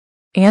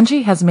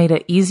Angie has made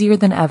it easier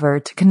than ever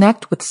to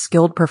connect with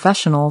skilled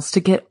professionals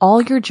to get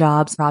all your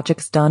jobs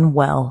projects done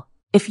well.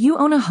 If you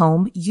own a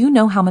home, you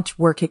know how much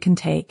work it can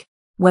take,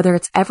 whether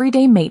it's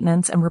everyday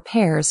maintenance and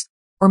repairs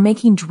or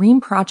making dream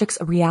projects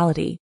a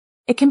reality.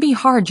 It can be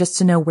hard just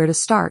to know where to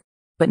start,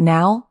 but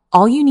now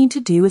all you need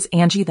to do is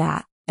Angie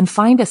that and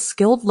find a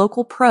skilled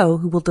local pro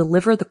who will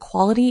deliver the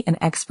quality and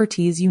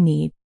expertise you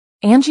need.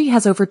 Angie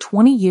has over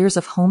 20 years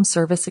of home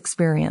service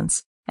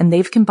experience, and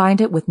they've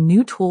combined it with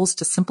new tools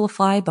to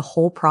simplify the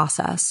whole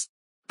process.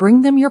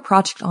 Bring them your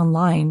project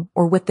online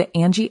or with the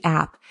Angie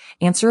app,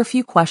 answer a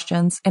few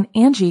questions, and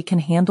Angie can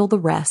handle the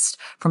rest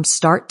from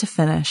start to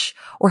finish,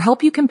 or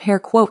help you compare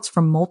quotes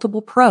from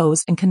multiple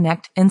pros and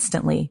connect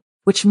instantly,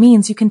 which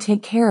means you can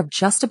take care of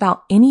just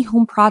about any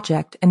home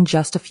project in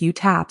just a few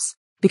taps.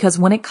 Because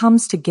when it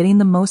comes to getting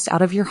the most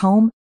out of your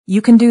home,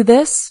 you can do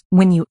this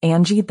when you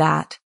Angie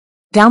that.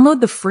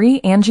 Download the free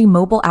Angie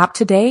mobile app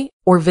today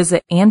or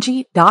visit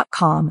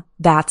Angie.com.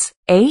 That's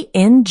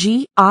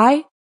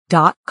ANGI.com.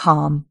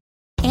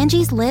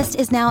 Angie's List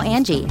is now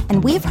Angie,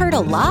 and we've heard a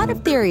lot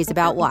of theories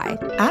about why.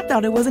 I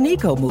thought it was an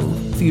eco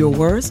move. Fewer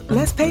words,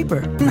 less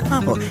paper.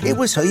 No, it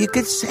was so you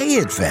could say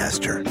it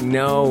faster.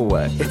 No,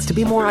 it's to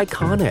be more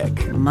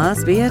iconic.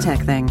 Must be a tech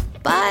thing.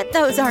 But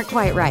those aren't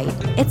quite right.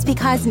 It's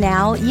because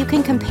now you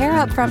can compare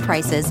upfront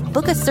prices,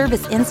 book a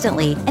service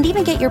instantly, and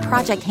even get your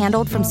project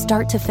handled from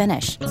start to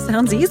finish.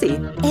 Sounds easy.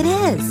 It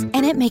is,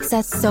 and it makes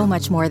us so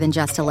much more than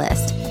just a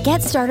list.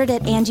 Get started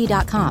at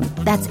Angie.com.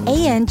 That's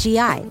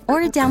ANGI,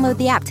 or download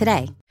the app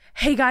today.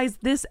 Hey guys,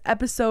 this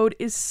episode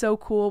is so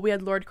cool. We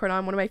had Lord Court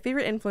on, one of my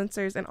favorite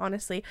influencers and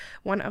honestly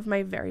one of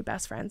my very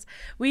best friends.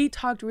 We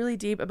talked really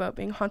deep about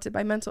being haunted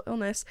by mental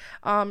illness.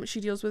 She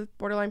deals with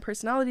borderline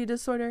personality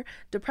disorder,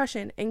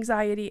 depression,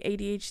 anxiety,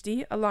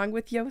 ADHD, along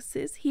with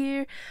Yosis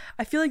here.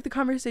 I feel like the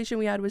conversation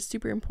we had was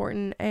super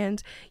important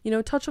and,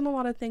 touch on a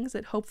lot of things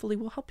that hopefully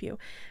will help you.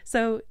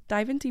 So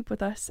dive in deep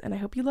with us, and I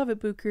hope you love it,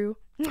 Boo Crew.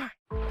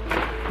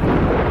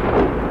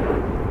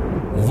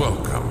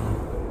 Welcome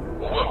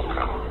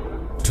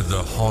to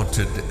the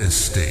Haunted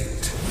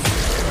Estate.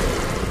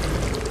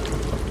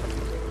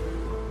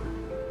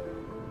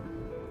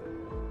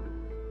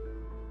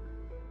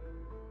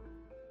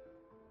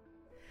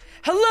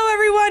 Hello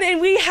everyone, and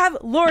we have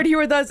Lord here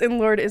with us, and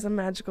Lord is a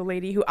magical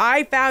lady who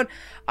I found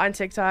on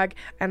TikTok,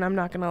 and I'm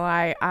not gonna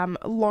lie,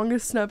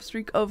 longest snap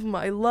streak of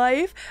my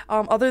life,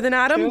 other than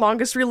Adam,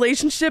 longest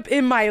relationship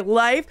in my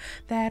life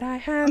that I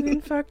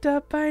haven't fucked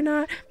up by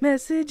not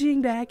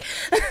messaging back.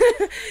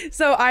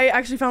 So I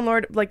actually found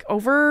Lord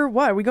over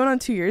what, are we going on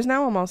 2 years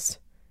now almost?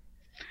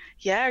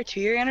 Yeah, our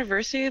 2-year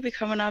anniversary will be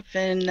coming up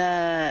in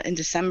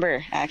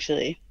December,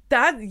 actually.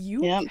 That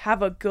you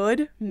have a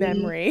good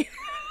memory.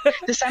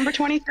 December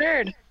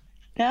 23rd.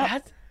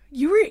 Yeah.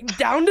 You were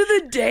down to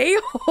the day?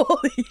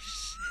 Holy shit.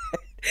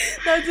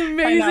 That's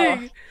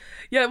amazing.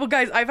 Yeah, well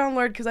guys, I found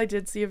Lord because I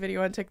did see a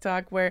video on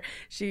TikTok where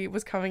she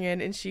was coming in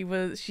and she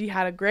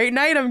had a great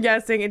night, I'm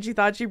guessing, and she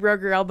thought she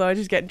broke her elbow and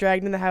she's getting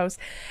dragged in the house.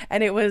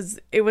 And it was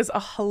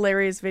a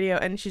hilarious video,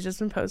 and she's just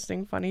been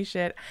posting funny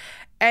shit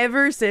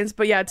ever since.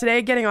 But yeah,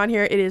 today getting on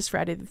here, it is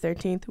Friday the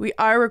 13th. We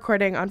are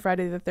recording on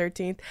Friday the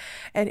 13th,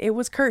 and it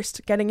was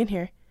cursed getting in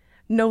here.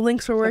 No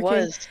links were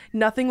working.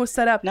 Nothing was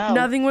set up. No.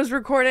 Nothing was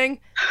recording.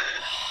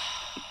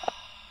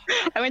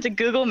 I went to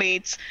Google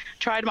Meets,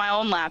 tried my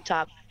own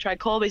laptop, tried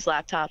Colby's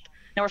laptop.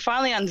 Now we're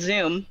finally on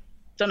Zoom.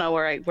 Don't know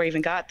where I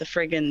even got the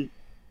friggin'...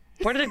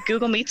 Where did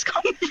Google Meets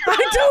come from?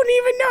 I don't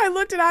even know. I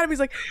looked at Adam. He's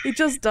like, it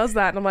just does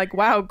that. And I'm like,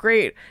 wow,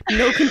 great.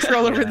 No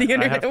control over the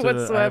internet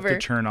whatsoever. I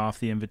have to turn off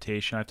the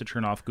invitation. I have to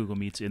turn off Google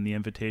Meets in the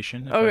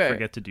invitation. If I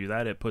forget to do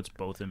that, it puts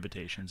both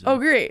invitations in. Oh,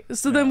 great.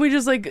 So then we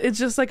just it's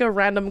just like a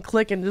random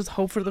click and just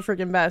hope for the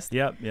freaking best.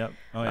 Yep. Oh, yeah.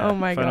 Oh,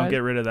 my God. If I don't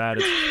get rid of that,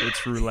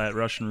 it's roulette,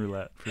 Russian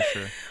roulette, for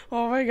sure.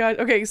 Oh, my God.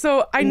 Okay,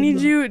 so I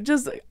need you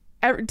just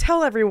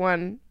tell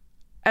everyone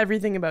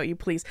everything about you,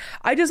 please.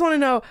 I just want to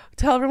know,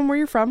 tell everyone where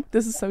you're from.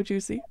 This is so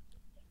juicy.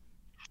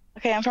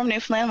 Okay, I'm from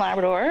Newfoundland,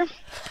 Labrador.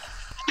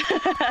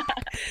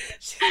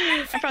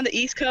 I'm from the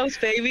East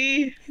Coast,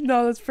 baby.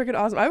 No, that's freaking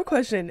awesome. I have a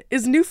question.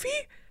 Is Newfie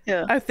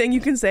a thing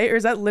you can say, or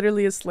is that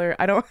literally a slur?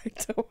 I don't I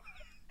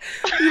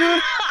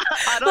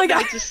don't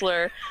think it's a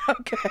slur.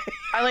 Okay.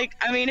 I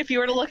mean, if you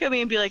were to look at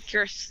me and be like,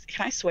 can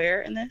I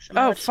swear in this?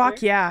 Oh,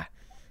 fuck yeah.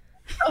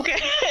 Okay,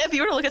 if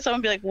you were to look at someone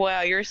and be like,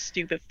 wow, you're a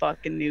stupid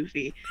fucking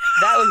Newfie,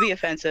 that would be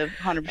offensive,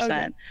 100%.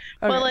 Okay.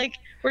 But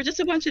we're just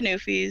a bunch of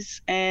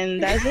Newfies,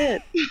 and that's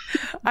it.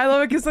 I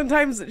love it because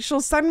sometimes she'll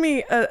send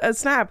me a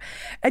snap,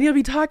 and you'll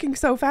be talking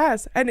so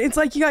fast, and it's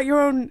like you got your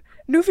own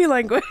Newfie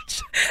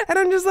language, and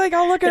I'm just like,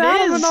 I'll look at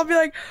Adam, and I'll be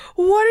like,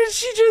 what did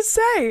she just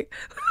say?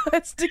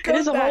 Let's decode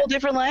It is a whole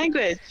different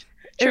language,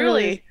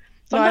 truly. Really,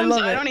 sometimes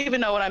I don't even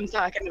know what I'm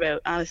talking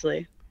about,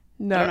 honestly.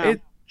 No,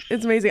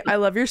 it's amazing. I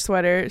love your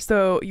sweater.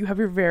 So you have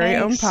your very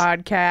own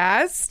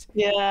podcast.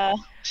 Yeah.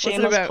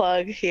 Shameless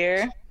plug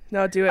here.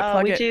 No, do it.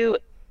 Plug it. We do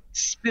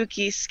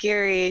spooky,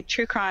 scary,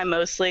 true crime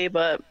mostly,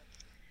 but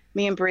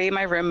Me and Bree,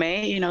 my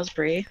roommate, you know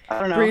Bree. I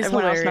don't know. Bree's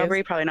Everyone hilarious. else know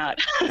Bree? Probably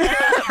not.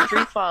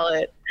 Bree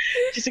Follett.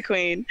 She's a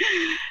queen.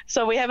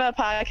 So we have a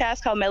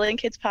podcast called Melon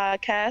Kids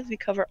Podcast. We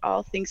cover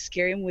all things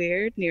scary and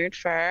weird, near and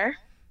far.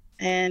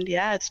 And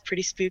yeah, it's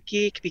pretty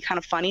spooky. It can be kind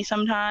of funny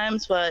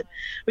sometimes, but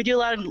we do a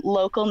lot of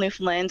local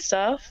Newfoundland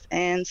stuff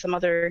and some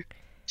other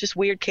just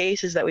weird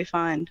cases that we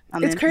find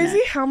on the internet. It's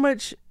crazy how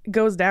much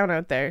goes down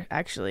out there,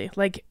 actually.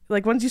 Like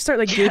once you start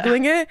like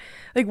Googling it,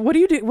 like what do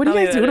you do? What are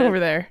you guys doing over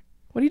there?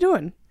 What are you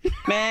doing?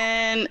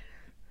 Man,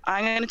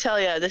 I'm going to tell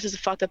you, this is a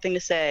fucked up thing to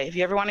say. If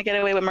you ever want to get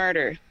away with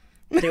murder,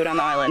 do it on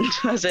the island.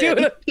 That's it.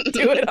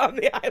 Do it on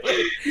the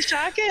island. It's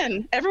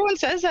shocking. Everyone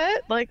says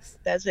that. Like,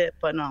 that's it.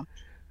 But no,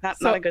 not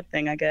a good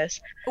thing, I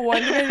guess.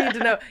 One thing I need to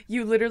know,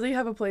 you literally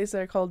have a place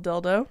there called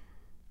Dildo?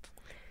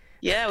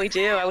 Yeah, we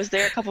do. I was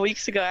there a couple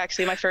weeks ago,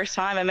 actually, my first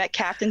time. I met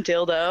Captain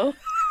Dildo.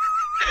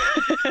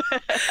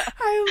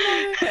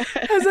 I love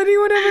it. Has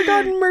anyone ever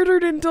gotten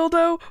murdered in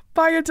Dildo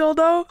by a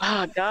dildo?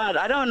 Oh God,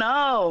 I don't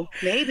know.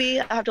 Maybe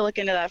I'll have to look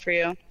into that for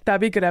you. That'd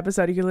be a good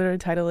episode. You could literally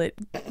title it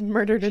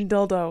 "Murdered in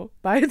Dildo"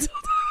 by a dildo.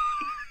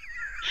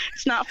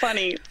 It's not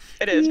funny.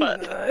 It is,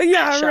 but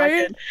yeah, shocking.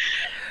 right.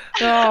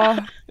 Oh.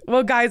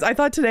 Well, guys, I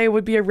thought today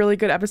would be a really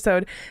good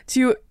episode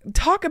to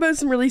talk about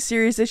some really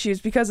serious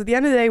issues, because at the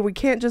end of the day, we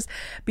can't just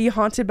be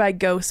haunted by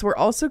ghosts. We're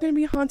also going to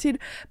be haunted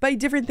by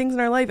different things in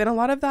our life. And a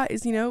lot of that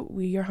is,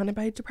 we are haunted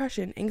by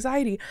depression,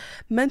 anxiety,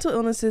 mental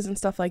illnesses, and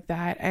stuff like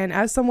that. And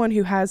as someone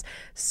who has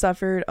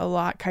suffered a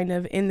lot kind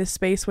of in this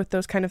space with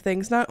those kind of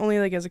things, not only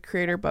like as a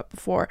creator, but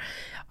before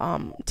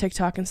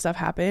TikTok and stuff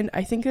happened,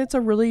 I think it's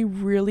a really,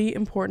 really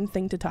important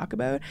thing to talk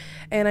about.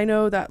 And I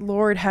know that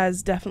Lord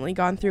has definitely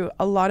gone through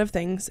a lot of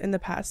things in the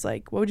past,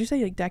 like, what would you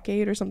say, like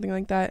decade or something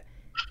like that?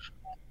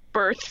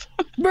 Birth.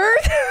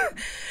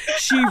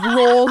 She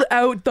rolled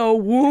out the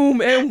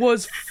womb and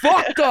was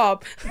fucked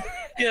up.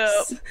 Yeah.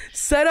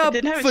 Set up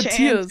for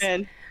tears.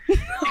 Man. You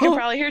can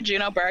probably hear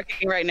Juno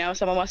barking right now.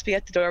 Someone must be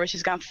at the door, but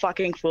she's gone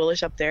fucking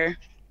foolish up there.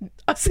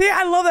 See,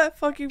 I love that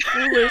fucking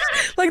foolish.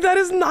 Like, that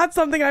is not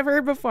something I've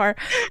heard before.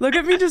 Look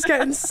at me just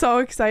getting so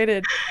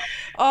excited.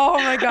 Oh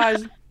my gosh.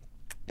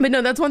 But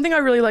no, that's one thing I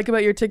really like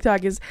about your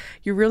TikTok is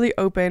you're really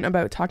open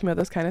about talking about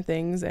those kind of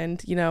things,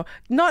 and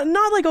not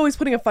like always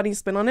putting a funny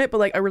spin on it, but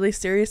like a really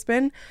serious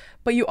spin.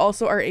 But you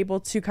also are able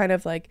to kind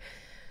of like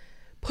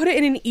put it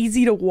in an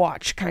easy to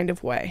watch kind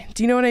of way.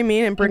 Do you know what I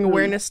mean? And bring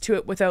awareness to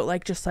it without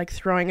like just like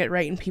throwing it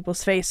right in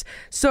people's face.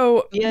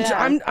 So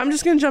yeah. I'm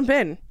just gonna jump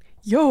in.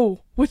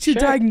 Yo, what's your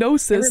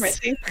diagnosis?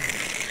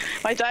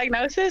 My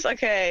diagnosis?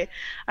 Okay.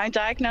 I'm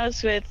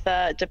diagnosed with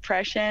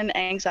depression,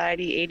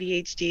 anxiety,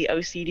 ADHD,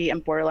 OCD,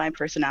 and borderline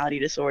personality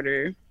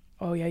disorder.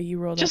 Oh, yeah, you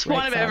rolled just up. Just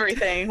one of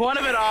everything. One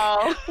of it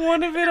all.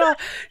 One of it all.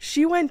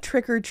 She went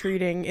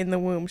trick-or-treating in the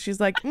womb. She's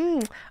like,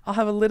 I'll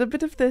have a little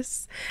bit of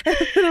this and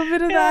a little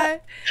bit of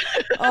that.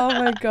 Oh,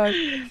 my God.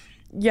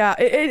 Yeah.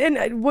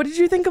 And what did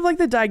you think of, like,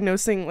 the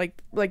diagnosing,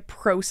 like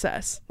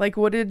process? Like,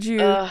 what did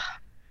you...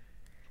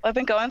 I've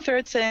been going through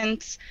it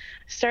since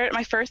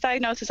my first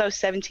diagnosis. I was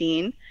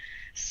 17,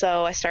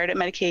 so I started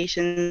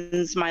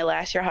medications my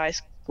last year of high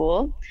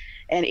school,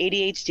 and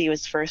ADHD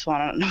was the first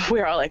one. We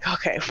were all like,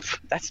 okay,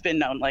 that's been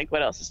known. Like,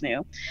 what else is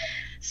new?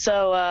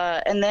 So,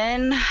 and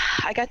then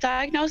I got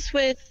diagnosed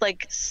with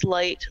like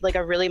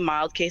a really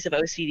mild case of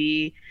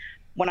OCD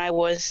when I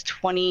was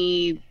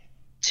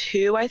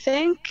 22, I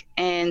think,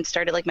 and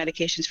started like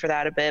medications for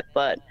that a bit,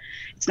 but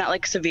it's not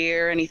like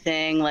severe or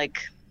anything.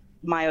 Like,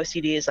 my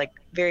OCD is like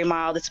very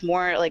mild. It's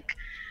more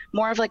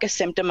of like a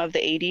symptom of the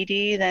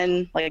ADD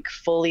than like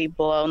fully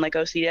blown like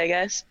OCD, I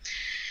guess.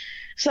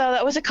 So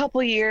that was a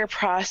couple-year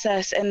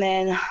process, and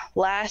then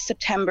last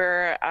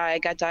September I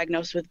got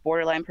diagnosed with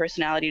borderline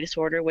personality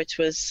disorder, which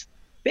was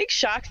big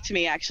shock to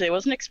me. Actually, I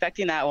wasn't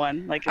expecting that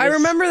one. Like, I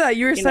remember that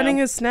you were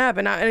sending a snap,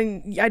 and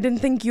I didn't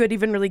think you had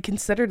even really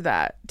considered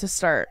that to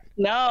start.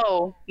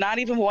 No, not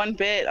even one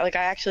bit. Like,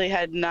 I actually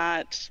had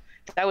not.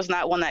 That was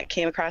not one that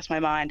came across my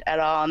mind at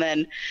all. And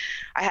then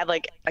I had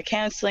like a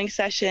counseling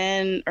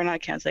session, or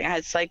not counseling, I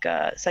had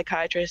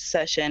psychiatrist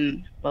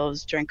session. Well, it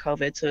was during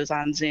COVID, so it was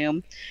on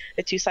Zoom.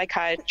 The two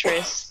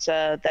psychiatrists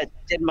that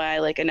did my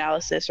like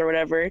analysis or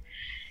whatever.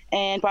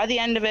 And by the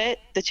end of it,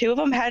 the two of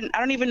them I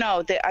don't even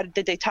know,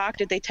 did they talk,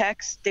 did they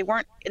text? They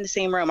weren't in the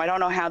same room. I don't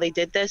know how they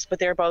did this, but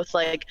they're both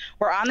like,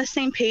 we're on the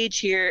same page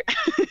here.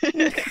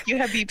 You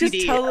have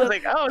BPD. I was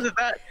like, oh, is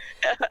that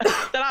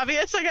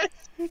obvious, I guess?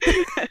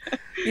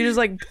 You just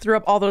like threw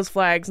up all those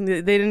flags, and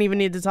they didn't even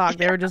need to talk.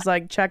 They were just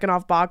like checking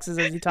off boxes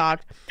as you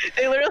talked.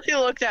 They literally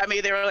looked at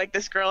me. They were like,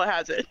 this girl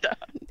has it.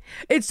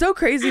 It's so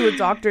crazy with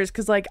doctors,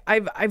 because like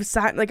I've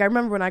sat, like, I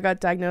remember when I got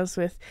diagnosed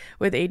with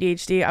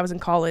ADHD, I was in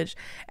college,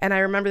 and I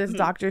remember this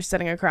doctor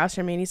sitting across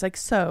from me, and he's like,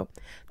 so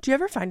do you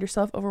ever find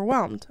yourself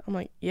overwhelmed? I'm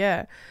like,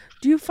 yeah.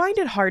 Do you find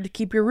it hard to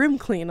keep your room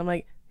clean? I'm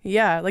like,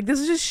 yeah. Like, this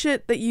is just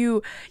shit that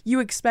you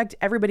expect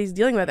everybody's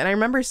dealing with. And I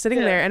remember sitting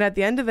there, and at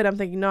the end of it, I'm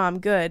thinking, no, I'm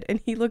good. And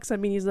he looks at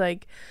me and he's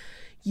like,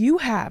 you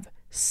have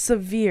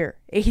severe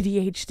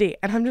ADHD.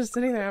 And I'm just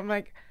sitting there, I'm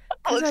like,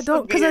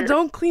 because I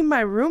don't clean my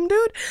room,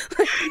 dude.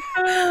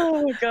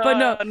 Oh God, but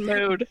no,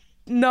 mood.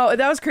 No,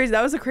 that was crazy.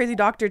 That was a crazy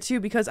doctor too,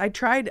 because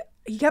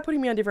he kept putting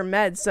me on different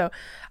meds. So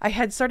I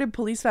had started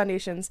Police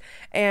Foundations,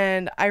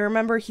 and I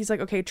remember he's like,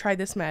 okay, try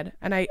this med.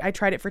 And I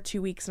tried it for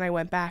 2 weeks, and I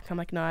went back. I'm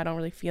like, no, I don't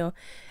really feel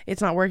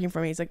it's not working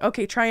for me. He's like,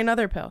 okay, try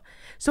another pill.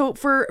 So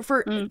for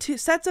 2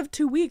 sets of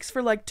 2 weeks,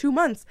 for like 2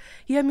 months,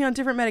 he had me on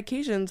different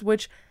medications,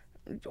 which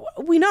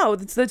we know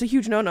that's a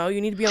huge no-no.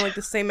 You need to be on like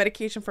the same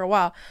medication for a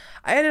while.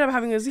 I ended up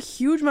having this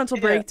huge mental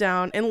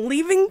breakdown and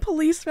leaving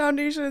Police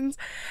Foundations,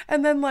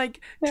 and then like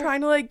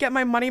trying to like get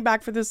my money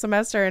back for this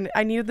semester, and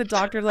I needed the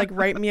doctor to like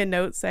write me a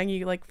note saying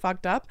you like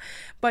fucked up,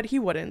 but he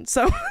wouldn't.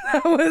 So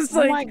that was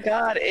like, oh my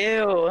god,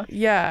 ew.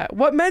 Yeah.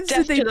 What meds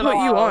did they put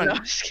you on? No,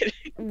 I'm just kidding.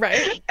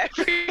 Right?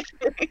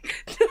 Everything.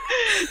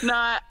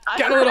 Not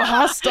got a little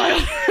hostile.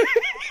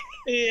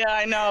 Yeah,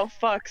 I know.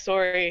 Fuck,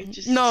 sorry.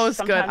 No, it's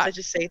sometimes good. I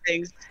just say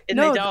things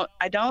and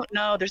I don't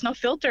know. There's no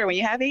filter when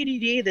you have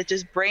ADD. That's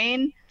just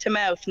brain to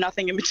mouth,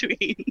 nothing in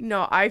between.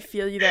 No, I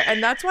feel you there.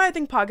 And that's why I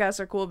think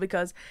podcasts are cool,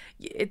 because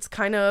it's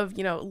kind of,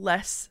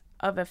 less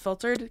of a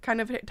filtered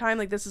kind of time.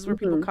 Like, this is where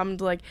people come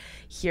to like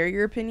hear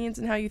your opinions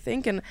and how you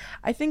think. And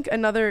I think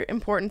another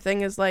important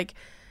thing is like,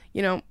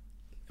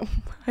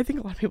 I think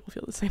a lot of people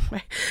feel the same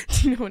way.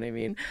 Do you know what I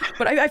mean?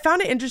 But I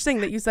found it interesting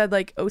that you said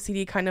like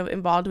OCD kind of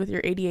involved with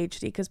your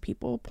ADHD, because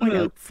people point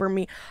out, for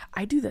me,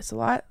 I do this a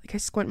lot. Like I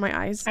squint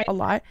my eyes a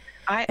lot.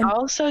 I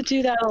also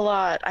do that a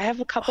lot. I have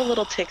a couple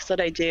little tics that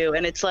I do,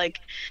 and it's like,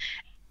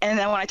 and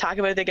then when I talk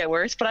about it, they get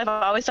worse. But I've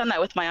always done that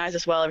with my eyes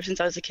as well, ever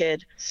since I was a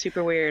kid.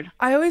 Super weird.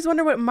 I always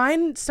wonder what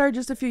mine started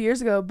just a few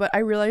years ago, but I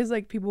realized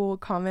like people will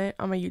comment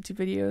on my YouTube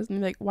videos and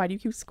be like, why do you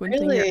keep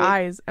squinting your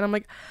eyes? And I'm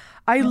like,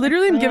 I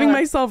literally am giving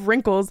myself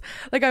wrinkles.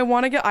 Like I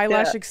want to get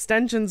eyelash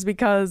extensions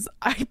because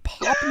I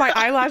pop my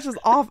eyelashes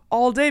off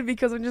all day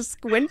because I'm just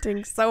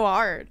squinting so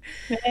hard.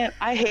 Man,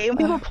 I hate when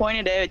people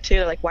point it out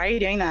too. Like, why are you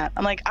doing that?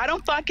 I'm like, I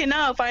don't fucking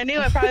know. If I knew,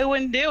 I probably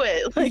wouldn't do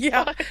it. Like,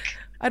 fuck.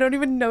 I don't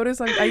even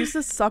notice. I used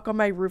to suck on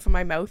my roof of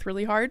my mouth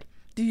really hard.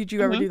 Did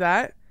you ever do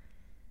that?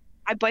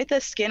 I bite the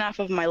skin off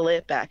of my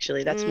lip,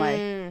 actually. That's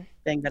my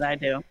thing that I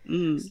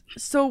do.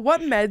 So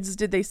what meds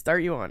did they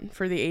start you on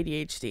for the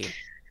ADHD?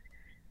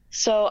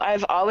 So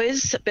I've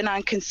always been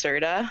on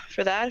Concerta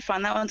for that. I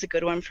find that one's a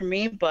good one for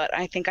me, but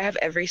I think I have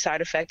every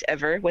side effect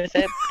ever with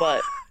it.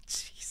 But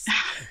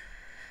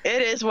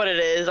it is what it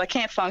is. I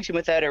can't function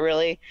without it,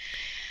 really.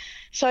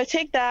 So I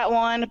take that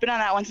one. I've been on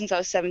that one since I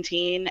was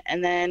 17.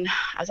 And then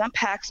I was on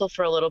Paxil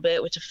for a little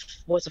bit, which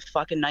was a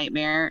fucking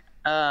nightmare.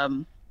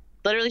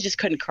 Literally just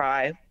couldn't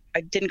cry.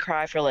 I didn't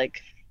cry for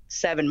like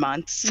 7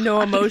 months. No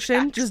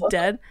emotion, just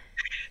dead?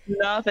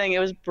 Nothing. It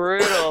was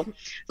brutal. So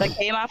I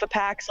came off of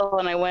Paxil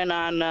and I went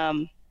on,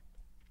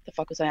 the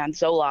fuck was I on?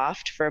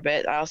 Zoloft for a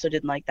bit. I also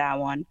didn't like that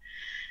one.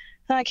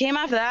 Then I came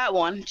off of that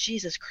one.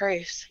 Jesus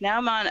Christ. Now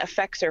I'm on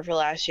Effexor for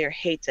last year.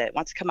 Hates it.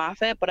 Wants to come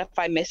off it. But if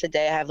I miss a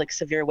day, I have like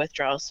severe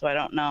withdrawals. So I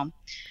don't know.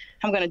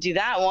 I'm going to do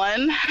that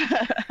one.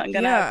 I'm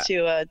going to have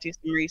to do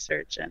some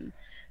research and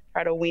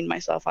try to wean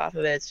myself off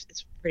of it.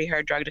 It's a pretty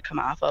hard drug to come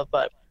off of,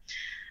 but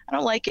I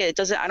don't like it.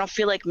 I don't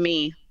feel like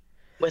me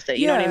with it.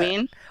 You know what I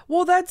mean?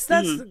 Well, that's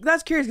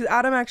curious, because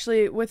Adam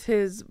actually, with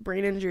his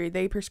brain injury,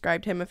 they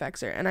prescribed him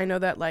Effexor, and I know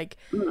that like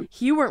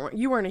you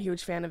weren't a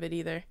huge fan of it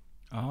either.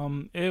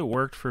 It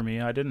worked for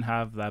me. I didn't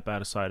have that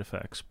bad of side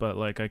effects, but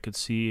like I could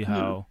see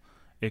how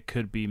it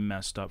could be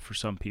messed up for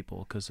some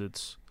people, because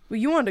it's. Well,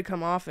 you wanted to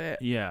come off it.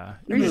 Yeah.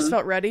 Or you just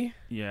felt ready.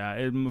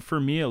 Yeah. For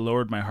me, it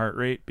lowered my heart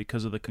rate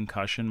because of the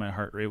concussion. My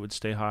heart rate would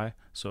stay high,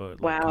 so it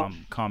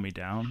calm me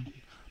down.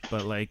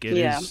 But like it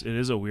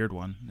is a weird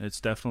one.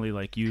 It's definitely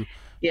like you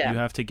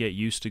have to get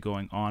used to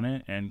going on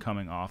it and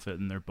coming off it,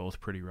 and they're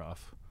both pretty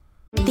rough.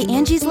 The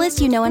Angie's List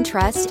you know and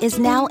trust is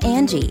now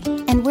Angie,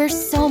 and we're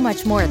so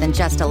much more than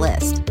just a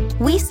list.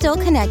 We still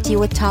connect you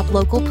with top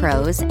local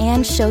pros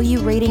and show you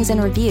ratings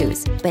and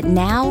reviews, but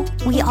now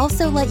we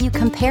also let you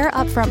compare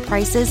upfront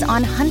prices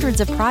on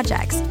hundreds of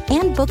projects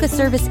and book a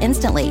service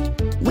instantly.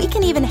 We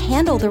can even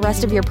handle the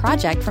rest of your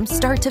project from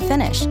start to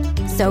finish.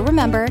 So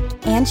remember,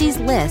 Angie's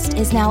List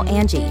is now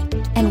Angie,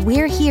 and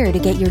we're here to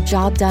get your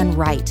job done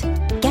right.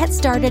 Get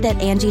started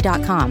at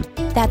Angie.com.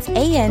 That's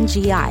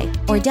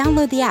ANGI, or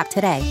download the app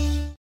today.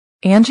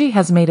 Angie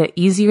has made it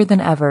easier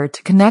than ever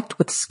to connect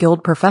with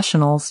skilled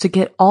professionals to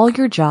get all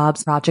your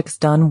jobs projects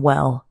done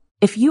well.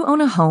 If you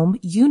own a home,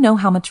 you know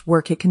how much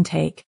work it can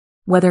take,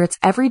 whether it's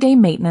everyday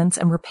maintenance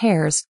and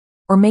repairs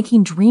or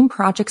making dream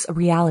projects a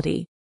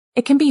reality.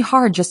 It can be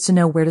hard just to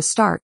know where to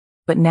start,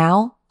 but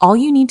now all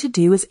you need to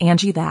do is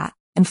Angie that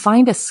and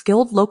find a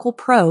skilled local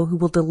pro who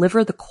will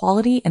deliver the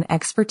quality and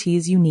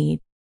expertise you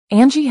need.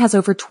 Angie has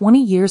over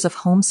 20 years of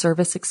home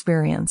service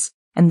experience,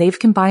 and they've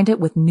combined it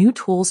with new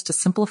tools to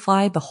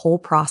simplify the whole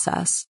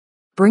process.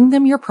 Bring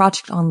them your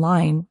project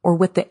online or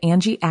with the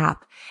Angie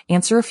app,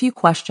 answer a few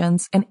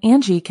questions, and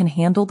Angie can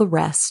handle the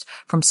rest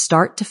from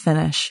start to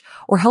finish,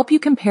 or help you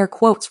compare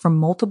quotes from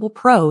multiple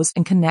pros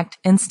and connect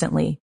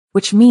instantly,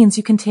 which means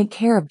you can take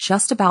care of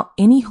just about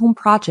any home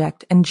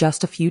project in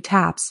just a few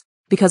taps.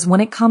 Because when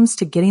it comes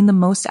to getting the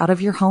most out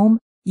of your home,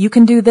 you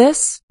can do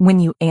this when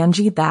you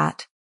Angie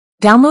that.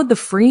 Download the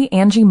free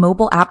Angie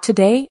mobile app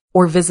today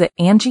or visit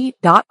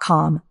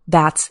Angie.com.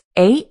 That's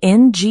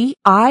ANGI.com.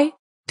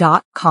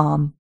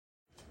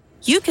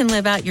 You can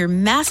live out your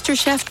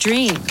MasterChef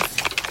dream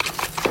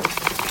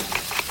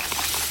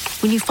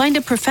when you find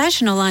a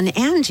professional on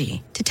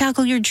Angie to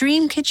tackle your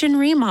dream kitchen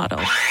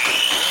remodel.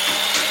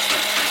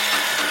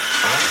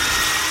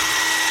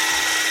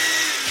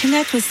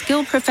 Connect with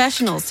skilled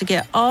professionals to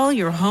get all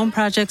your home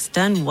projects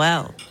done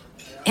well.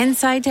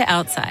 Inside to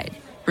outside,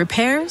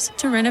 repairs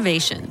to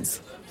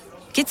renovations.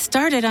 Get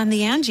started on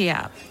the Angie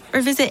app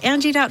or visit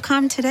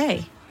Angie.com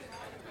today.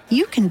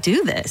 You can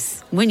do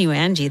this when you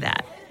Angie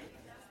that.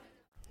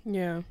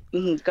 Yeah.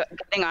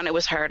 Getting on it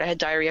was hard. I had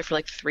diarrhea for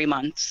like 3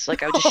 months.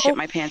 Like I would just shit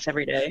my pants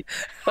every day.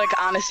 Like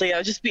honestly, I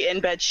would just be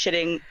in bed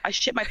shitting. I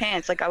shit my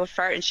pants. Like I would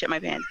fart and shit my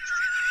pants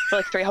for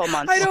like 3 whole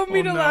months. I don't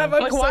mean to laugh.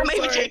 I'm like, so why am I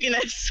sorry. even taking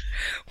this?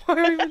 Why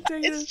am I even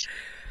taking this?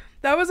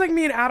 That was like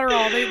me and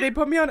Adderall. They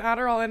put me on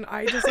Adderall and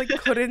I just like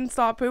couldn't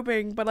stop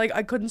pooping, but like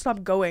I couldn't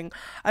stop going.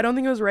 I don't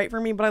think it was right for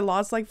me, but I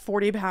lost like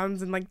 40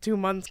 pounds in like 2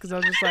 months because I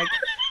was just like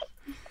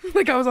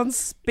I was on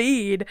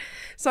speed.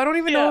 So I don't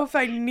even know if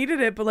I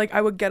needed it, but like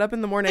I would get up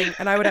in the morning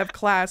and I would have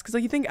class because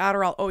like you think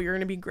Adderall, oh, you're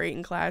gonna be great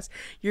in class,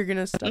 you're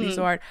gonna study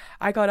so hard.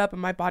 I got up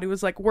and my body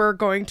was like, we're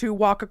going to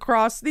walk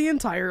across the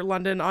entire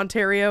London,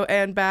 Ontario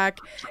and back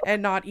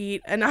and not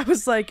eat, and I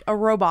was like a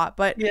robot.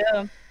 But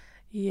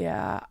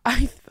yeah,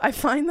 I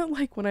find that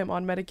like when I'm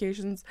on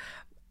medications,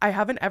 I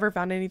haven't ever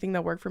found anything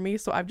that worked for me,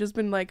 so I've just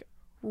been like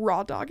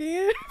raw dogging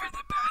it for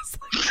the past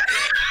like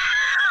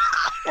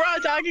raw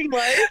dogging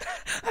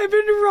life. I've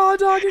been raw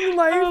dogging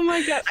life. Oh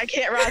my god, I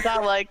can't raw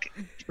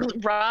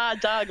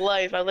dog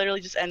life. I literally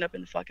just end up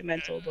in fucking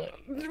mental, but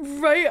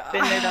right,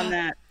 been there, done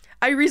that.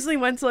 I recently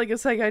went to like a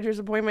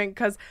psychiatrist appointment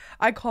because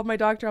I called my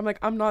doctor. I'm like,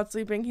 I'm not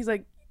sleeping. He's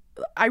like,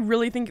 I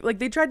really think like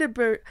they tried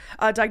to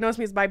diagnose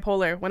me as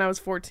bipolar when I was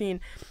 14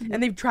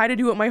 and they've tried to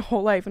do it my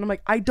whole life, and I'm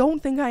like, I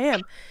don't think I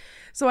am.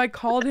 So I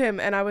called him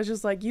and I was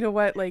just like, you know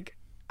what, like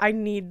I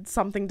need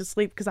something to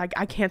sleep because I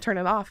can't turn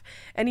it off.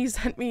 And he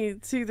sent me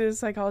to the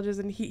psychologist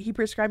and he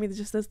prescribed me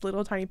just this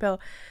little tiny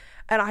pill,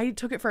 and I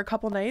took it for a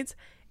couple nights.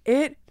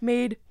 It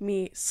made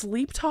me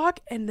sleep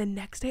talk, and the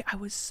next day I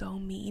was so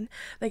mean.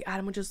 Like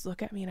Adam would just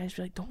look at me and I'd just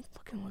be like, don't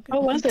fucking look at me.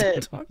 What was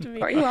it? Talk to me.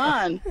 What are you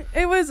on?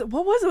 It was,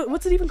 what was it?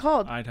 What's it even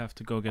called? I'd have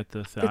to go get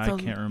the thing. I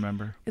can't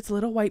remember. It's a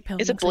little white pill.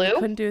 Is it blue? Like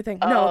couldn't do a thing.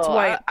 No, it's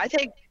white. I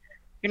think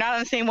you're not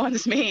on the same one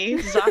as me.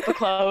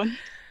 Zapaclone.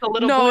 The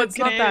little no, blue it's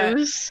not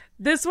that.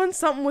 This one's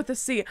something with a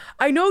C.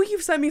 I know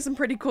you've sent me some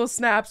pretty cool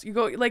snaps. You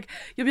go like,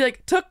 you'll be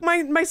like, took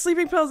my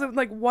sleeping pills and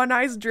like one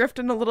eye's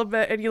drifting a little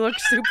bit and you look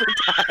super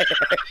tired.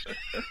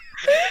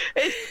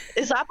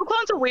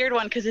 Zapaclone's a weird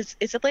one because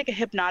it's like a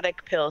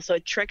hypnotic pill, so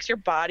it tricks your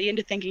body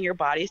into thinking your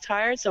body's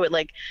tired, so it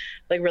like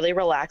really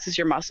relaxes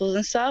your muscles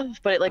and stuff,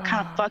 but it like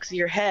kind of fucks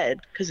your head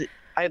because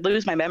I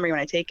lose my memory when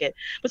I take it.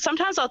 But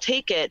sometimes I'll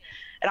take it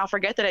and I'll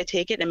forget that I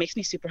take it and it makes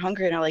me super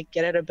hungry and I'll like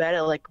get out of bed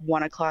at like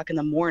 1 o'clock in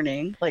the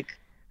morning, like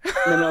in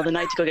the middle of the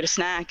night to go get a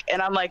snack,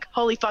 and I'm like,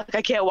 holy fuck,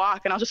 I can't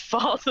walk, and I'll just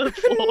fall to the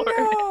floor.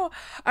 No.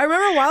 I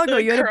remember a while ago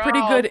you had a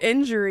pretty good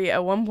injury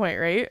at one point,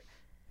 right?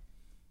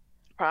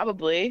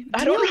 Probably.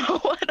 I don't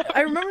know.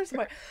 I remember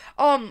somebody.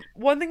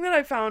 One thing that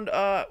I found,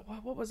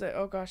 what was it?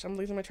 Oh gosh, I'm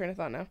losing my train of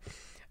thought now.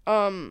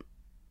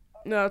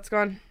 No, it's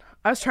gone.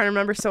 I was trying to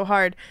remember so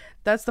hard.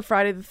 That's the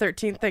Friday the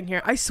 13th thing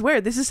here. I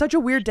swear, this is such a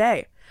weird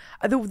day.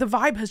 The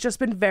vibe has just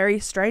been very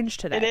strange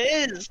today.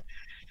 It is.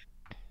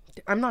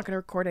 I'm not going to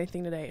record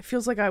anything today. It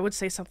feels like I would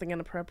say something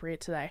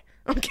inappropriate today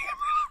on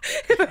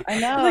camera. I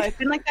know. I've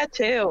been like that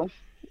too.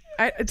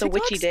 It's a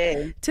witchy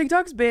day.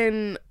 TikTok's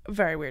been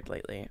very weird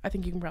lately. I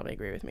think you can probably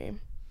agree with me.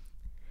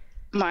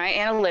 My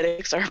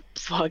analytics are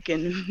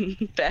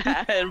fucking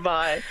bad,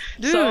 bye.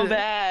 So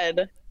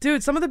bad.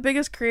 Dude, some of the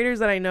biggest creators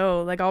that I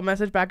know, like I'll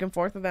message back and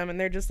forth with them and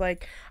they're just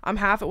like, I'm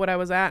half at what I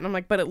was at. And I'm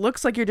like, but it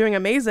looks like you're doing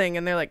amazing.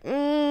 And they're like,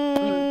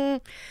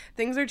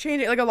 things are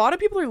changing. Like a lot of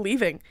people are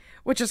leaving,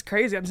 which is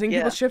crazy. I'm seeing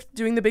people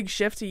doing the big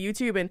shift to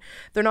YouTube and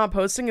they're not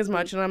posting as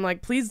much. And I'm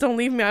like, please don't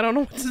leave me. I don't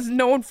know what to do.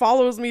 No one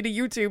follows me to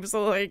YouTube.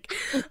 So like,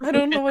 I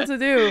don't know what to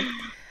do.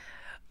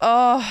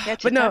 Yeah,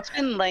 but no, it's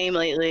been lame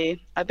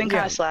lately. I've been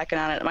kind of slacking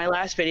on it. My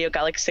last video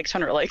got like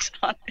 600 likes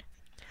on it.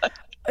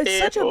 It's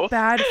such a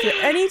bad feel.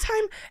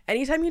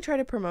 Anytime you try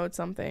to promote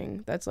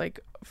something that's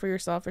like for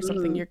yourself or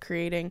something you're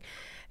creating,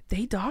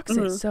 they dox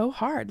it so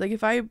hard. Like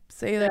if I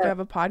say like I have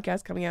a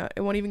podcast coming out,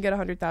 it won't even get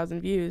 100,000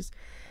 views.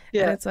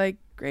 Yeah, and it's like,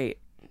 great.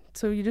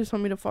 So you just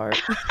want me to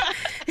fart? But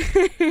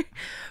the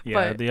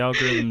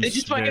algorithms. They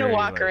just want you to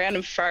walk around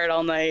and fart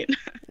all night.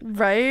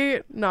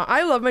 Right? No,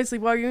 I love my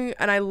sleepwalking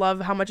and I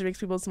love how much it makes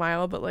people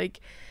smile. But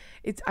like,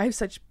 I have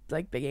such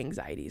like big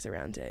anxieties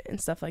around it and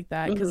stuff like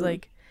that because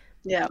like.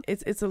 Yeah,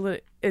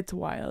 it's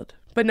wild.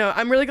 But no,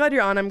 I'm really glad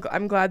you're on. I'm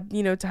glad,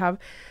 to have,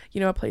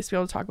 a place to be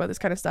able to talk about this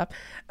kind of stuff.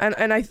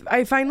 And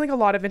I find like a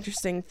lot of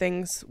interesting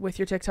things with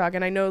your TikTok.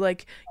 And I know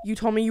like you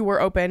told me you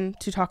were open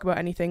to talk about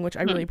anything, which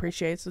I really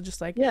appreciate. So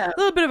just like a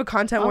little bit of a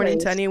content warning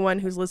to anyone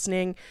who's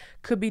listening,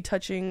 could be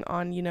touching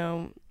on,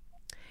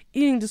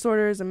 eating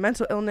disorders and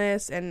mental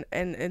illness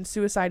and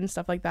suicide and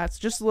stuff like that. So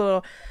just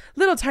a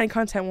little tiny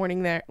content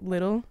warning there.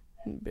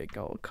 Big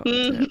old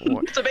content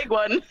warning. It's a big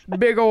one.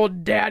 Big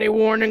old daddy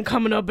warning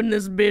coming up in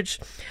this bitch.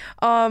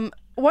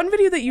 One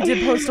video that you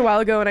did post a while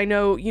ago, and I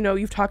know,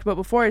 you've talked about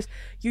before, is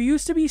you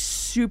used to be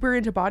super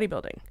into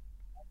bodybuilding.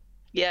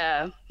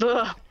 Yeah.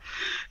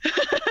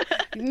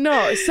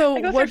 No, so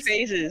I go through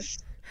phases.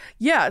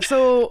 Yeah,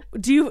 so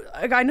do you,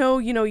 like, I know,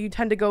 you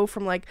tend to go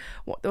from like,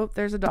 oh,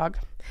 there's a dog.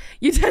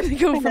 You tend to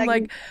go from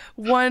like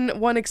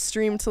one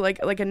extreme to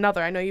like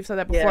another. I know you've said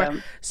that before. Yeah,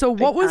 so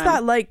what was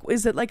that like?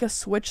 Is it like a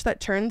switch that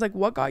turns? Like,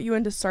 what got you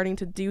into starting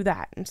to do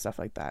that and stuff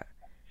like that?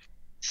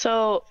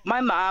 So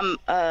my mom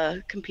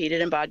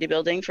competed in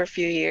bodybuilding for a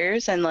few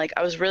years, and like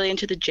I was really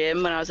into the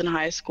gym when I was in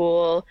high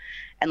school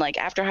and like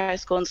after high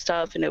school and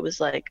stuff, and it was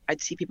like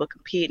I'd see people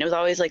compete and it was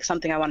always like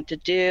something I wanted to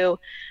do,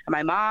 and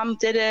my mom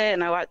did it,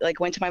 and I like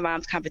went to my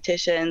mom's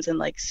competitions and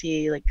like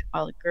see like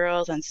all the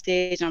girls on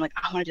stage, and I'm like,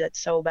 I want to do that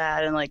so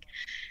bad. And like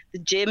the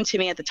gym to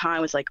me at the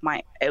time was like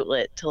my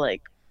outlet to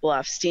like blow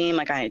off steam.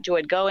 Like I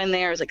enjoyed going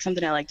there. It was like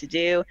something I like to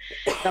do.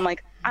 So I'm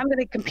like, I'm going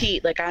to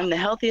compete. Like I'm the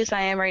healthiest I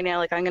am right now.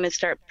 Like I'm going to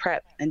start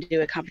prep and do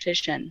a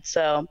competition.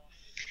 So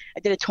I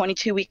did a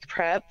 22-week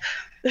prep.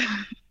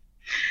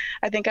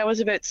 I think I was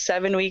about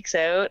 7 weeks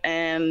out,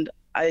 and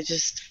I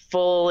just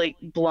fully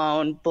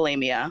blown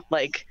bulimia.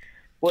 Like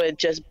would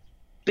just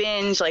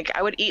binge. Like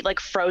I would eat like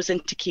frozen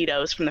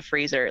taquitos from the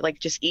freezer, like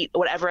just eat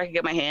whatever I could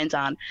get my hands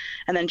on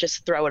and then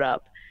just throw it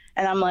up.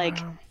 And I'm like,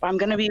 I'm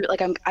going to be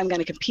like, I'm going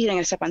to compete. I'm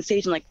going to step on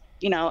stage and like,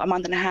 a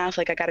month and a half,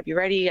 like I got to be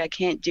ready. I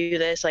can't do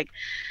this. Like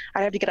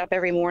I have to get up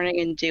every morning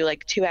and do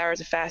like 2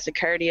 hours of fasted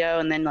cardio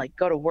and then like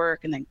go to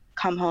work and then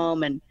come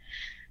home. And,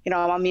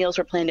 my meals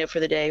were planned out for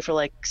the day for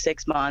like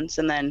 6 months.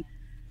 And then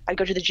I'd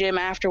go to the gym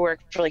after work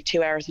for like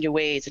 2 hours and do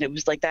weights. And it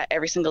was like that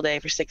every single day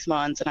for 6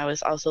 months. And I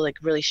was also like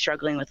really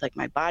struggling with like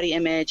my body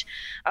image.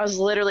 I was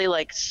literally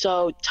like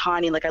so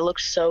tiny. Like I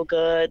looked so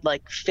good,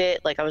 like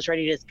fit, like I was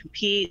ready to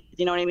compete.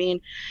 You know what I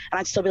mean? And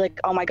I'd still be like,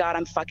 oh my God,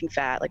 I'm fucking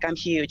fat. Like I'm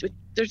huge.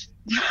 There's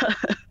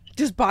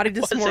just body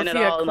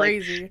dysmorphia,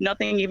 crazy. Like,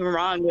 nothing even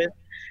wrong with,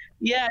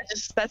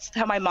 just that's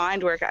how my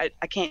mind works.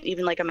 I can't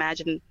even like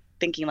imagine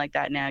thinking like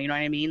that now. You know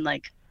what I mean?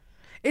 Like,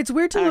 it's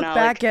weird to look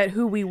back at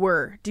who we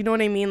were. Do you know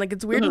what I mean? Like,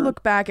 it's weird to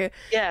look back at,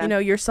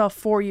 yourself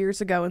 4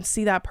 years ago and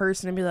see that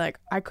person and be like,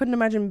 I couldn't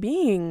imagine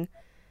being,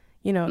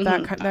 that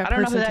kind that I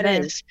don't person know who today.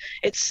 that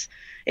is.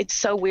 It's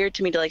so weird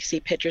to me to like see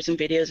pictures and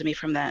videos of me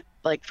from that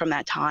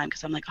time,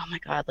 because I'm like, oh my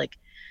God, like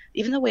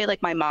even the way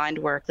like my mind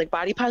worked, like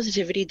body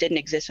positivity didn't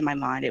exist in my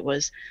mind. It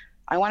was,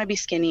 I want to be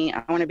skinny,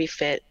 I want to be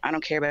fit, I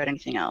don't care about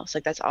anything else.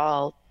 Like that's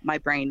all my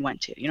brain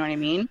went to. You know what I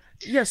mean?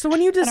 Yeah. So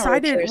when you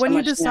decided to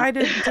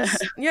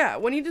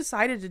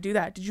do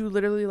that, did you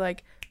literally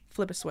like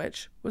flip a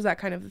switch? Was that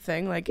kind of the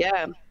thing? Like,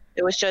 yeah,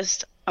 it was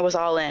just, I was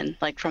all in.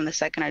 Like from the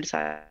second I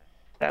decided,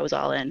 I was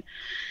all in.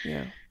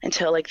 Yeah.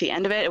 Until like the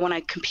end of it. And when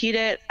I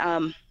competed,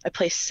 I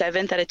placed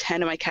 7th out of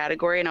 10 in my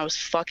category, and I was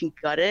fucking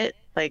gutted.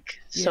 Like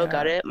so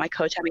gutted. My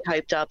coach had me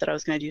hyped up that I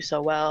was going to do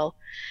so well.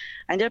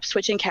 I ended up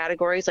switching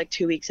categories like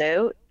 2 weeks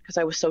out because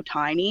I was so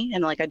tiny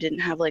and like I didn't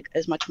have like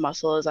as much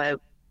muscle as I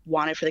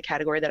wanted for the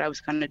category that I was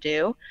going to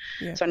do.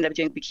 So I ended up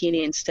doing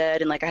bikini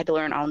instead, and like I had to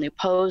learn all new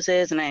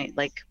poses, and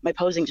my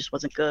posing just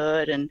wasn't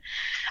good, and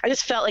I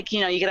just felt like,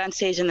 you get on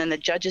stage and then the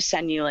judges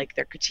send you like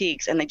their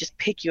critiques and they just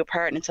pick you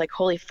apart, and it's like,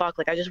 holy fuck,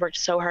 like I just worked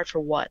so hard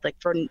for what? Like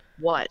for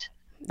what?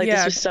 Like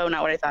this was so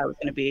not what I thought it was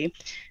going to be.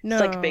 No.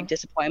 It's like a big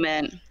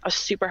disappointment. I was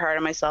super hard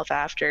on myself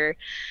after.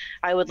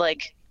 I would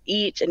like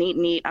eat and eat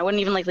and eat. I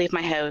wouldn't even like leave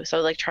my house. I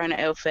would like try an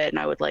outfit and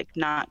I would like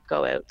not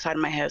go outside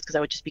of my house because I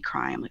would just be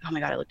crying. I'm like, oh my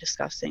God, I look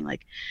disgusting.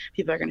 Like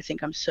people are going to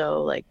think I'm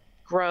so like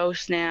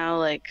gross now.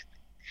 Like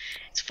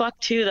it's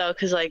fucked too though,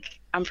 because like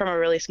I'm from a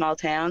really small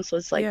town, so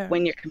it's like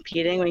when you're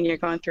competing, when you're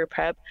going through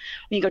prep,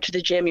 when you go to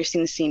the gym, you're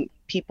seeing the same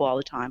people all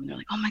the time, and they're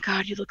like, oh my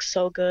God, you look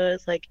so good,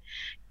 like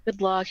good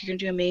luck, you're gonna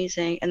do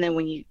amazing. And then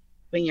when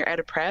you're out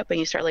of prep and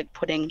you start like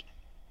putting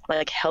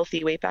like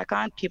healthy weight back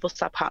on, people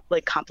stop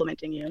like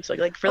complimenting you. So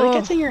like really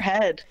gets in your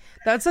head.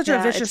 That's such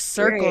a vicious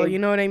circle. Scary. You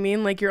know what I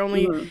mean? Like you're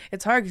only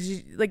it's hard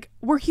because like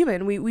we're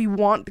human. We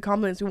want the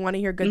compliments. We want to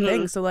hear good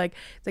things. So like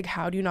it's like,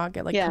 how do you not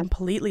get like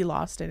completely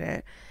lost in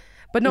it?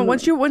 But no,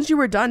 once you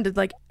were done, did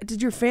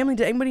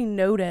anybody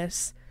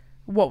notice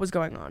what was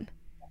going on?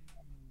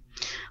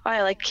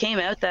 I like came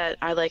out that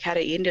I like had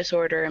an eating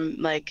disorder, and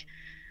like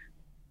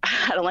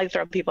I don't like to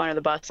throw people under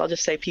the bus. I'll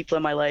just say people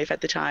in my life at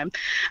the time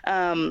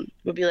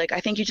would be like, I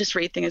think you just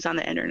read things on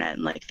the internet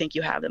and like think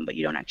you have them, but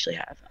you don't actually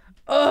have them.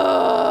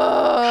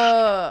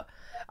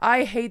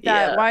 I hate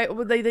that. Why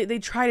they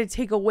try to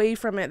take away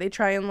from it? They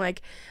try and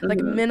like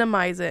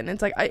minimize it, and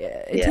it's like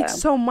it takes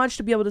so much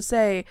to be able to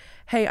say,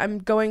 hey, I'm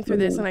going through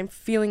this and I'm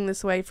feeling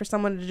this way, for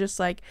someone to just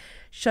like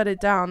shut it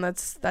down.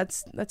 That's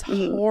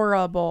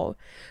horrible.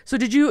 So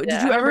did you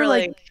ever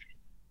like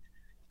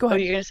go ahead?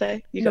 What are you gonna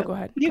say? Go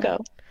ahead. You go.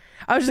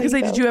 I was just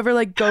gonna say, did you ever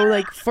like go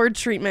like for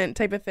treatment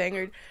type of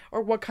thing,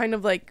 or what kind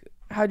of like,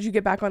 how did you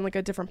get back on like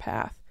a different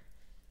path?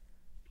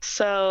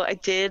 So I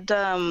did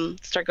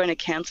start going to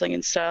counseling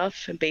and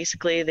stuff, and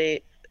basically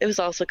it was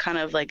also kind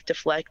of like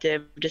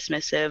deflective,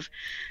 dismissive.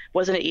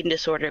 Wasn't an eating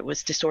disorder, it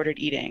was disordered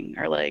eating,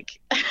 or like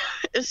it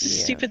was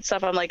stupid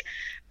stuff. I'm like,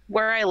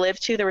 where I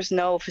lived there was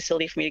no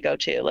facility for me to go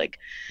to. Like,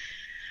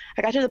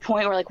 I got to the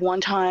point where like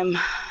one time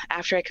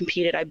after I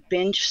competed, I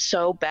binged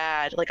so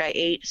bad, like I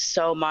ate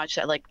so much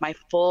that like my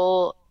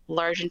full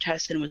large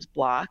intestine was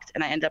blocked,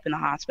 and I ended up in the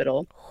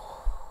hospital.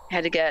 I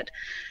had to get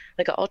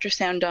like an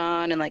ultrasound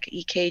done and like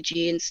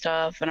EKG and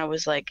stuff, and I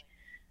was like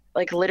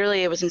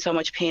literally, it was in so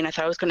much pain. I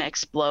thought I was going to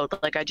explode.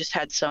 Like, I just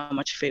had so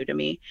much food in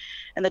me.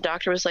 And the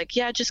doctor was like,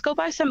 yeah, just go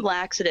buy some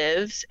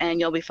laxatives and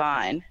you'll be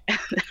fine.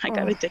 And I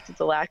got addicted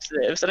to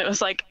laxatives, and it was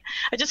like,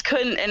 I just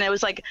couldn't. And it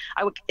was like,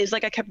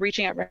 I kept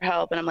reaching out for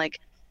help, and I'm like,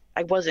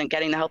 I wasn't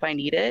getting the help I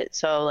needed.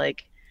 So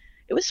like,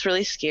 it was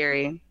really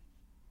scary.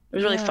 It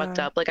was really fucked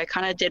up. Like, I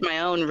kind of did my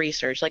own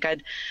research. Like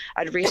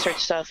I'd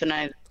research stuff, and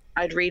I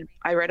read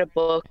a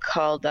book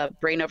called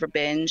Brain Over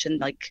Binge,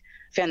 and like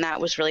found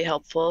that was really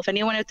helpful. If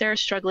anyone out there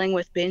is struggling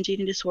with binge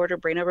eating disorder,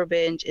 Brain Over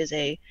Binge is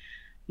a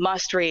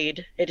must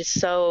read. It is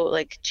so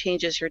like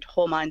changes your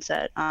whole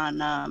mindset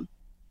on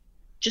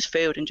just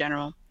food in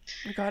general.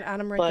 Oh my God,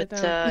 Adam, write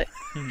that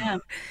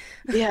down.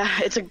 yeah,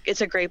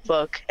 it's a great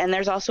book, and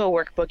there's also a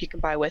workbook you can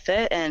buy with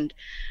it. And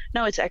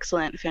no, it's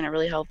excellent. I found it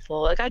really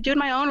helpful. Like, I did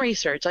my own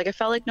research. Like, I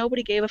felt like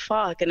nobody gave a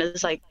fuck, and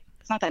it's like,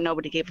 it's not that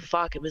nobody gave a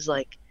fuck. It was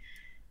like,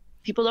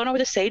 people don't know what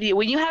to say to you.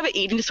 When you have an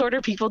eating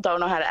disorder, people don't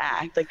know how to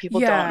act. Like,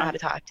 people don't know how to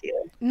talk to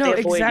you. No,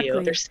 they avoid exactly.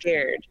 you. They're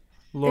scared.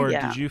 Lord,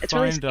 did you it's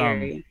find really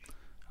scary.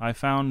 I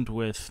found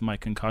with my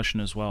concussion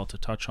as well, to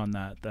touch on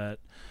that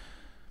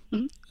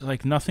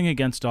like, nothing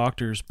against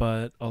doctors,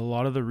 but a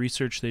lot of the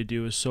research they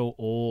do is so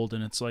old,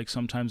 and it's like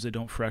sometimes they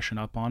don't freshen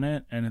up on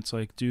it. And it's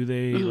like, do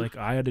they like,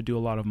 I had to do a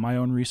lot of my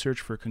own research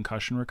for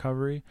concussion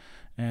recovery,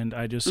 and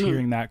I just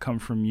hearing that come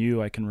from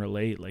you, I can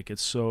relate. Like,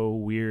 it's so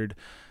weird.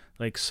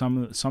 Like,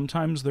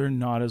 sometimes they're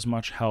not as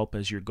much help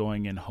as you're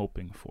going in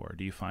hoping for.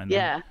 Do you find that?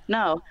 Yeah,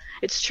 no,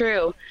 it's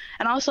true.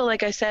 And also,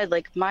 like I said,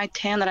 like, my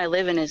town that I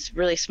live in is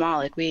really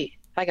small. Like,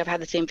 I've had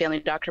the same family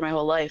doctor my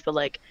whole life, but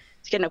like,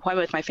 to get an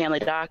appointment with my family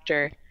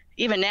doctor,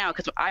 even now,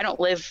 because I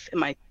don't live in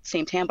my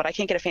same town, but I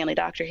can't get a family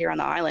doctor here on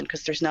the island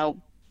because there's no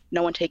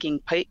one taking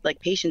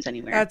patients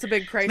anywhere. That's a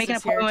big crisis. To make an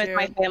appointment with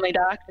my family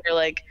doctor,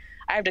 like,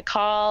 I have to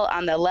call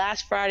on the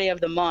last Friday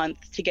of the month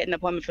to get an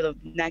appointment for the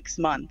next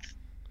month.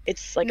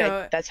 It's like,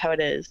 that's how it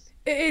is.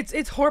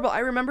 It's horrible. I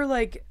remember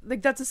like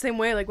that's the same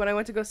way. Like, when I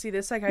went to go see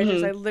this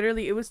psychiatrist, I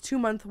literally, it was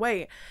 2-month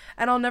wait,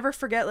 and I'll never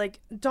forget.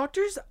 Like,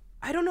 doctors,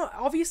 I don't know.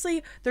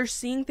 Obviously, they're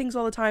seeing things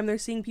all the time. They're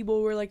seeing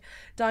people who are like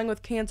dying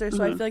with cancer.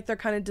 So I feel like they're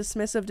kind of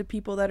dismissive to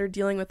people that are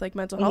dealing with like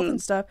mental health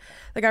and stuff.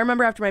 Like, I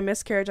remember after my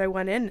miscarriage, I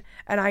went in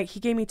and he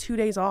gave me 2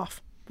 days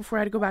off before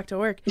I had to go back to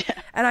work.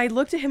 And I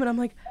looked at him and I'm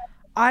like,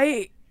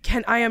 I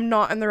am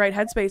not in the right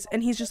headspace.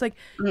 And he's just like,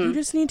 you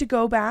just need to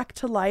go back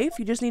to life.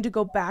 You just need to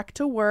go back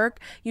to work.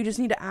 You just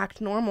need to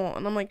act normal.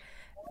 And I'm like,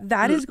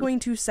 that is going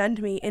to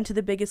send me into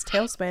the biggest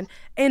tailspin.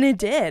 And it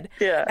did.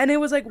 Yeah. And it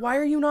was like, why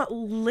are you not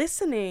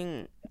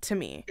listening to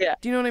me? Yeah.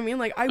 Do you know what I mean?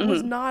 Like, I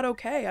was not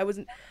okay.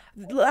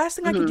 The last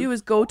thing I could do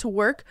is go to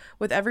work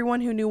with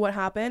everyone who knew what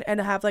happened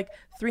and have like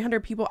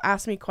 300 people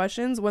ask me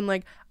questions when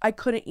like I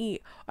couldn't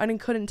eat and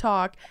couldn't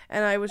talk,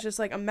 and I was just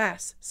like a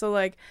mess. So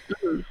like,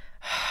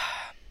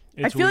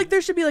 I feel like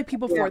there should be like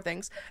people for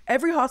things.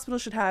 Every hospital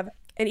should have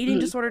an eating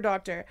disorder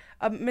doctor,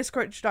 a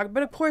miscarriage doctor,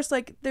 but of course,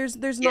 like, there's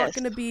not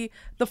going to be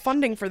the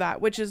funding for that,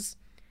 which is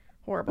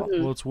horrible.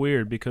 Well, it's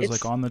weird because It's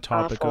like, on the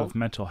topic awful. of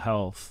mental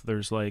health,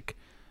 there's like,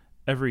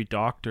 every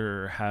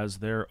doctor has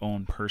their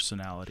own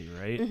personality,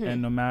 right?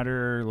 And no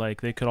matter,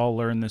 like, they could all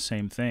learn the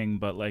same thing,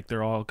 but like,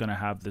 they're all going to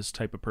have this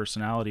type of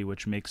personality,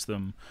 which makes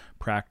them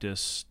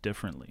practice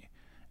differently.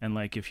 And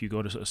like, if you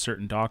go to a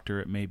certain doctor,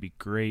 it may be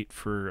great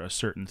for a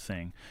certain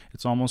thing.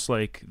 It's almost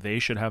like they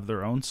should have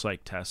their own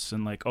psych tests,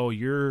 and like, oh,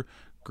 you're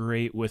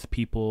great with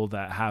people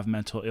that have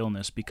mental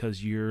illness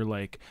because you're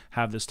like,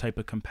 have this type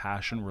of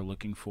compassion we're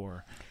looking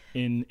for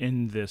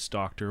in this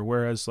doctor.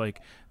 Whereas like,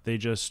 they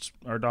just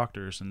are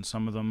doctors, and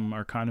some of them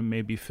are kind of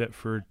maybe fit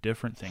for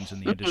different things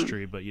in the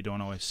industry, but you don't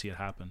always see it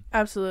happen.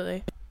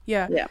 Absolutely.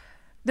 Yeah. Yeah.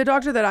 The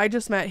doctor that I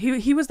just met,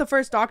 he was the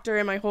first doctor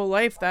in my whole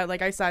life that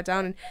like I sat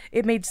down and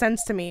it made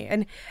sense to me,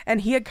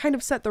 and he had kind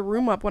of set the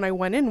room up when I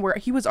went in where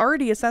he was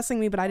already assessing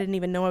me, but I didn't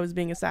even know I was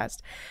being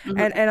assessed.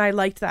 And I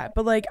liked that.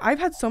 But like, I've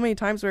had so many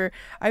times where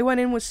I went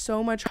in with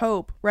so much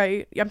hope,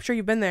 right? I'm sure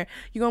you've been there.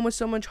 You go in with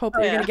so much hope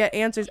that you're gonna get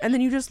answers, and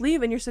then you just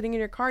leave and you're sitting in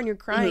your car and you're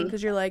crying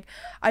because you're like,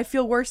 I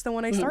feel worse than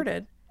when I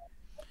started.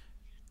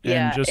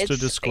 And just a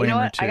disclaimer, you know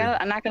what? too.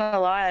 I'm not gonna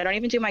lie, I don't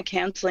even do my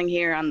counseling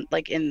here on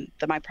like in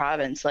my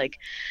province. Like,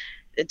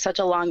 it's such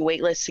a long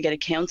wait list to get a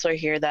counselor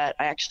here that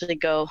I actually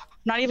go,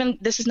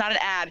 this is not an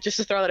ad, just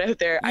to throw that out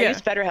there. I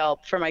use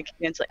BetterHelp for my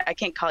counseling. I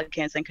can't call it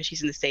counseling because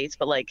she's in the States,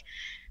 but like,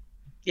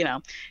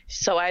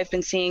 So I've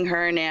been seeing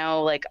her now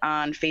like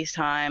on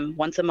FaceTime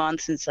once a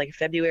month since like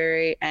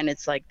February, and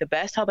it's like the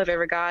best help I've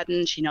ever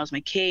gotten. She knows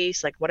my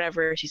case, like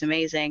whatever. She's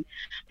amazing.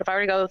 But if I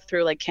were to go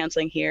through like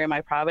counseling here in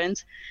my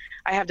province,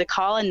 I have to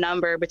call a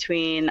number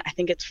between, I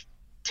think it's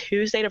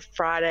Tuesday to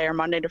Friday or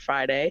Monday to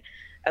Friday,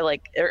 at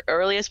like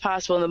early as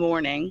possible in the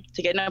morning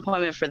to get an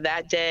appointment for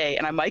that day.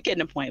 And I might get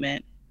an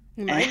appointment.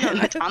 And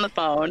it's on the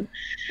phone,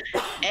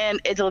 and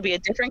it'll be a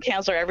different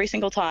counselor every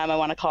single time I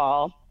want to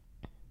call,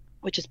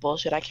 which is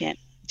bullshit. I can't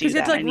do that. Because you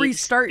have to like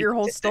restart your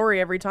whole story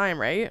every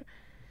time, right?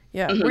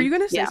 Yeah. Mm-hmm. Were you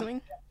going to say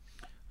something?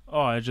 Oh,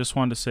 I just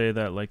wanted to say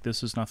that like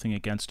this is nothing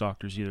against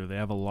doctors either. They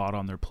have a lot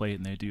on their plate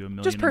and they do a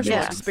million just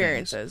personal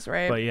experiences,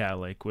 right? But yeah,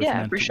 like with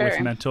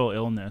mental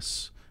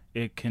illness,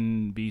 it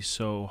can be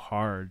so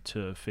hard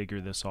to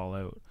figure this all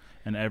out,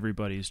 and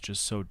everybody's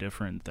just so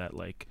different that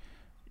like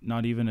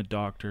not even a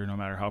doctor, no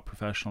matter how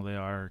professional they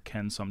are,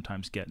 can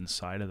sometimes get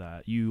inside of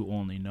that. You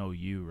only know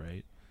you,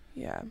 right?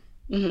 Yeah.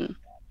 Mm-hmm.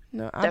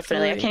 No, absolutely.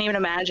 Definitely. I can't even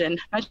imagine.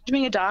 Imagine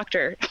being a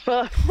doctor.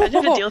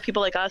 Imagine to deal with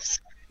people like us.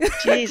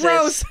 Jesus.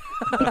 Gross.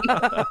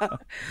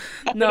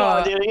 No,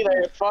 I don't do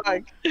either.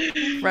 Fuck.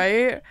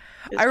 Right?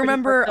 I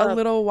remember a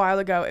little while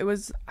ago, it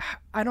was,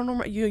 I don't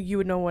know, you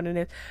would know what it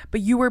is,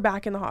 but you were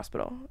back in the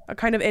hospital,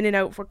 kind of in and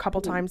out for a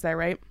couple times there,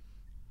 right?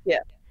 Yeah.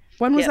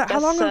 When was that? How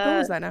long ago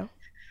was that now?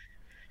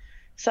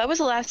 So that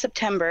was last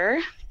September.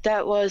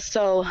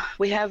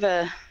 We have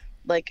a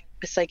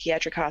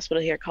psychiatric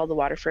hospital here called the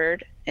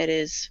Waterford. It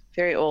is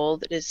very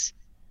old. It's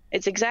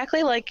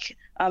exactly like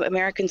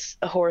American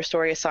Horror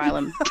Story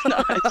Asylum.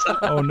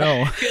 Oh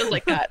no. It feels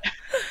like that.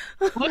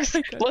 Look,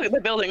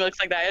 the building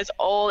looks like that. It's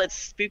old, it's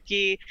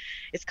spooky,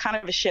 it's kind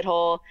of a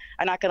shithole.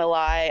 I'm not gonna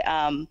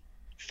lie.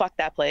 Fuck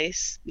that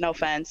place. No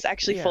offense.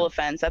 Actually, full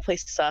offense. That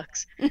place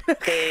sucks.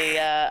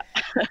 I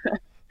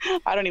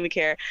don't even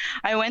care.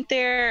 I went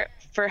there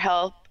for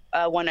help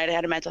one night. I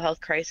had a mental health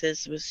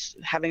crisis, was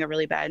having a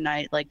really bad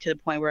night, like to the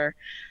point where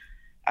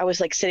I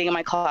was like sitting in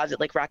my closet,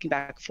 like rocking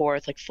back and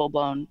forth, like full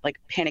blown, like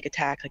panic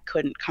attack, like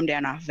couldn't come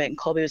down off of it. And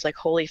Colby was like,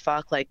 holy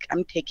fuck, like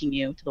I'm taking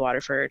you to the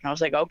Waterford. And I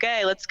was like,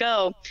 okay, let's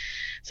go.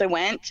 So I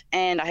went,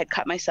 and I had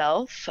cut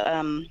myself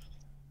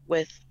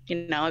with,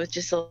 it was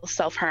just a little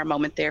self-harm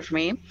moment there for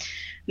me.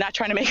 Not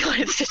trying to make light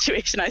of the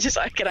situation. I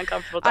get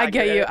uncomfortable. I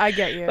get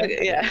you.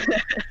 But, yeah.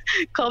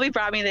 Colby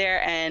brought me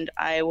there, and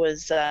I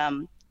was,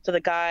 so the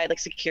guy, like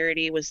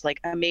security, was like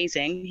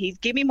amazing. He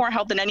gave me more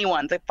help than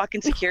anyone, the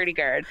fucking security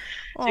guard.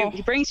 So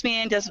he brings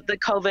me in, does the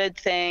COVID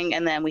thing,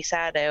 and then we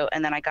sat out,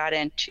 and then I got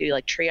into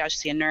like triage to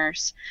see a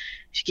nurse.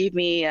 She gave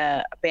me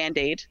a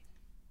Band-Aid.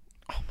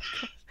 Oh my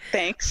God.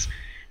 Thanks.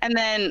 And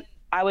then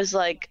I was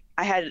like,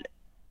 I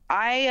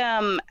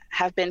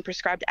have been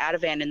prescribed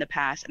Ativan in the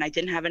past, and I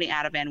didn't have any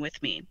Ativan with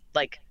me,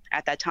 like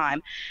at that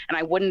time. And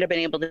I wouldn't have been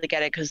able to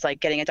get it because like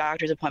getting a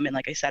doctor's appointment,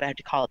 like I said, I had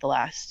to call it the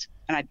last.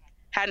 And I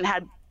hadn't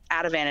had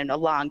Ativan in a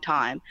long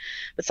time.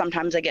 But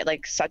sometimes I get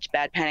like such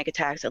bad panic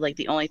attacks that like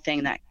the only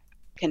thing that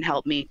can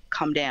help me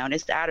come down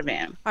is the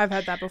Ativan. I've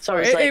had that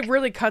before. So it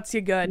really cuts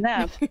you good.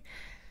 Yeah.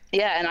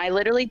 Yeah, and I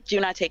literally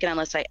do not take it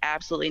unless I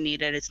absolutely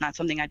need it. It's not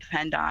something I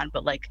depend on,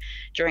 but like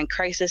during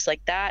crisis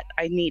like that,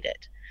 I need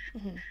it.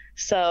 Mm-hmm.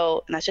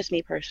 So, and that's just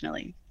me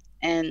personally.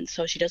 And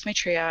so she does my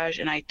triage,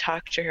 and I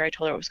talked to her. I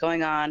told her what was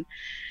going on,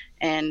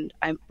 and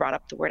I brought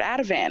up the word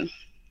Ativan.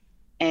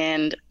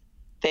 And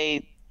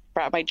they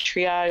brought my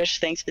triage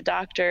thanks to the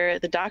doctor.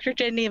 The doctor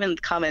didn't even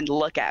come and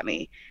look at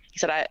me. He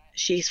said,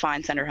 she's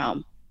fine, send her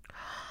home.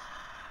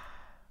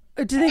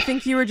 Do they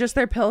think you were just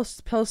there pill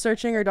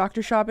searching or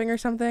doctor shopping or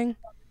something?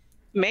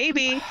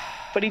 Maybe,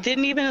 but he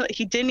didn't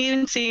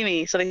even see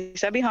me. So they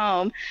sent me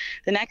home.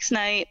 The next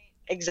night,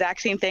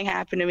 exact same thing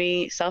happened to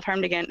me.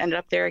 Self-harmed again, ended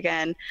up there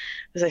again. It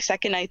was my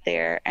second night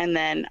there. And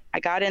then I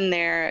got in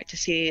there to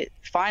see,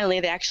 finally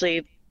they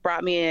actually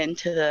brought me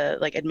into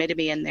admitted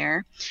me in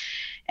there.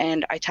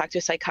 And I talked to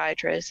a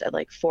psychiatrist at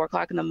like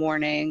 4:00 in the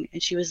morning.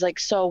 And she was like,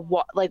 so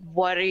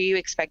what are you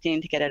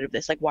expecting to get out of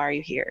this? Like, why are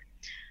you here?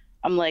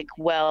 I'm like,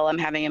 well, I'm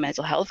having a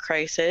mental health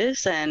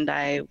crisis. And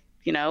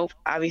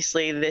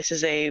obviously this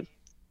is a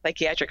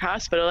psychiatric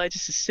hospital. I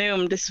just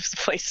assumed this was the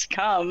place to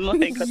come.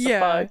 Like, what the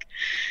fuck?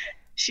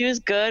 She was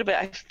good,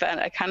 but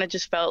I kind of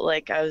just felt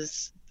like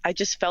I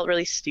just felt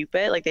really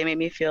stupid. Like they made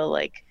me feel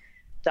like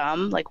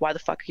dumb. Like, why the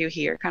fuck are you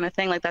here kind of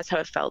thing. Like that's how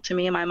it felt to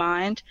me in my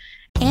mind.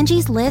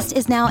 Angie's List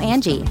is now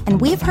Angie,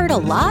 and we've heard a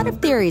lot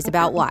of theories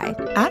about why.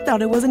 I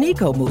thought it was an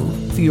eco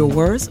move. Fewer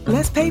words,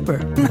 less paper.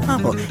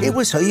 No, it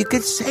was so you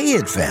could say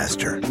it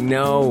faster.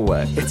 No,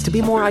 it's to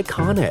be more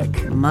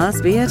iconic.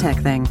 Must be a tech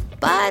thing.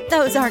 But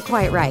those aren't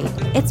quite right.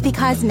 It's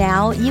because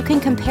now you can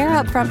compare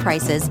upfront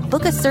prices,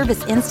 book a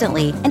service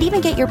instantly, and even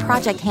get your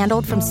project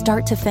handled from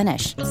start to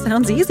finish.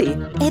 Sounds easy.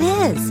 It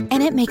is,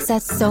 and it makes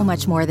us so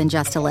much more than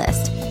just a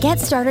list. Get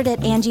started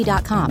at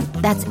Angie.com.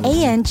 That's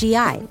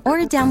ANGI, or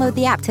download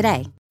the app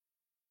today.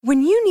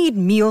 When you need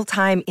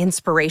mealtime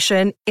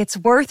inspiration, it's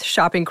worth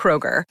shopping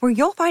Kroger, where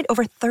you'll find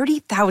over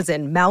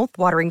 30,000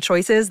 mouth-watering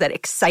choices that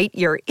excite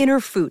your inner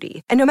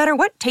foodie. And no matter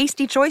what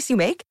tasty choice you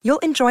make, you'll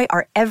enjoy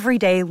our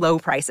everyday low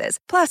prices,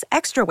 plus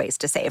extra ways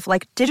to save,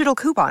 like digital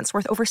coupons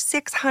worth over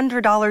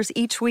 $600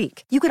 each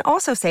week. You can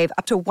also save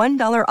up to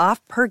 $1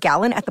 off per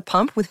gallon at the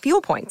pump with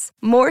fuel points.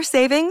 More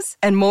savings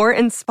and more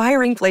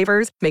inspiring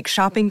flavors make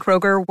shopping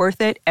Kroger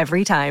worth it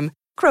every time.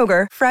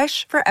 Kroger,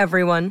 fresh for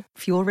everyone.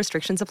 Fuel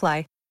restrictions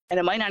apply. And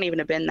it might not even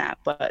have been that,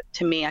 but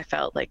to me, I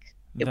felt like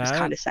it was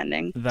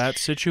condescending. That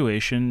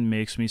situation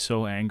makes me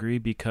so angry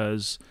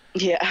because,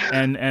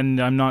 and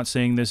I'm not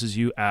saying this is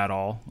you at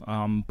all,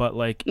 but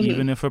like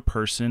even if a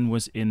person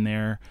was in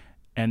there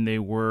and they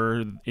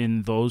were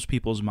in those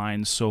people's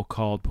minds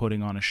so-called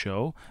putting on a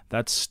show,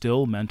 that's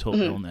still mental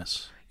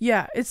illness.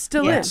 Yeah, it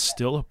still is. It's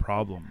still a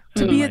problem.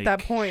 To be at that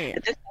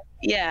point.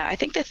 Yeah, I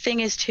think the thing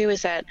is too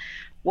is that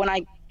when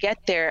I get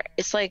there,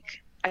 it's like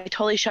I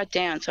totally shut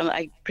down. So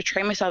I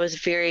portray myself as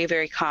very,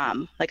 very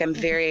calm. Like I'm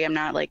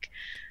not like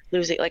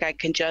losing, like I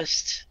can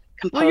just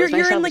compose myself.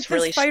 You're in like it's this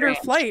really fight strange.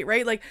 or flight,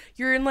 right? Like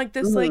you're in like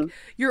this, like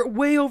you're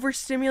way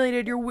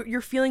overstimulated.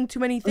 You're feeling too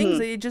many things.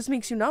 It just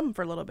makes you numb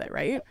for a little bit,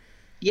 right?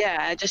 Yeah,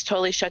 I just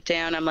totally shut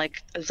down. I'm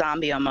like a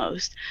zombie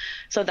almost.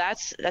 So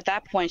that's, at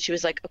that point she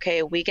was like,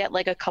 okay, we get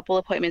like a couple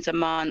appointments a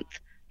month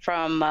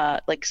from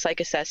like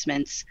psych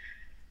assessments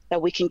that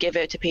we can give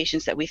it to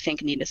patients that we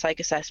think need a psych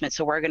assessment.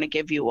 So we're going to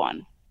give you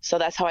one. So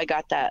that's how I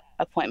got that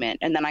appointment.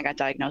 And then I got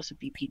diagnosed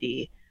with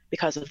BPD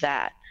because of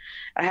that.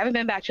 I haven't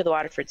been back to the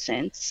Waterford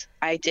since.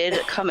 I did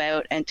come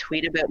out and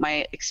tweet about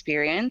my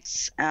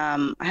experience.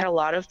 I had a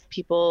lot of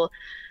people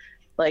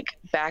like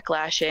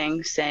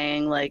backlashing,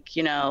 saying like,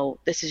 you know,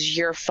 this is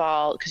your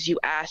fault because you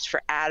asked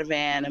for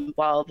Ativan and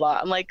blah, blah, blah.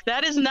 I'm like,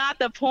 that is not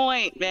the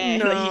point, man.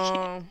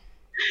 No.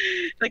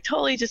 Like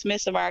totally just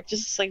missed the mark.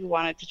 Just like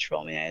wanted to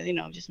troll me, you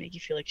know, just make you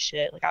feel like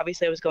shit. Like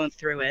obviously I was going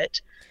through it.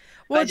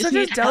 Well, it's such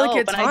a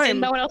delicate time. I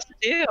didn't know what else to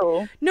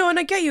do. No, and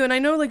I get you, and I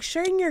know, like,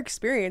 sharing your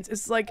experience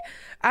is, like,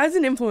 as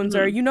an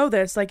influencer, you know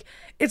this, like,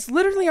 it's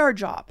literally our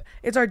job.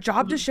 It's our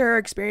job to share our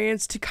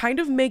experience, to kind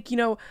of make, you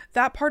know,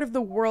 that part of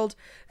the world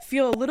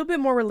feel a little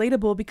bit more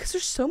relatable, because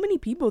there's so many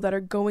people that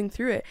are going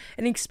through it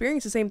and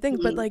experience the same thing,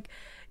 but, like,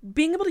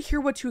 being able to hear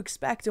what to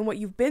expect and what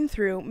you've been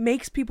through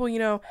makes people, you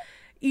know,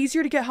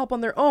 easier to get help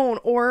on their own,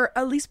 or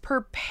at least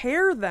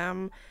prepare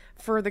them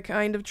for the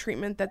kind of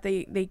treatment that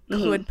they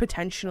could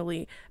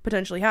potentially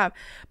have.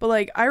 But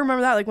like I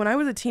remember that, like when I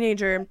was a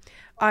teenager,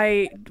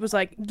 I was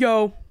like,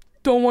 yo,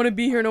 don't want to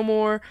be here no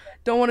more,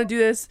 don't want to do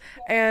this.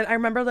 And I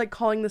remember like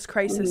calling this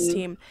crisis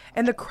team,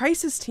 and the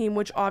crisis team,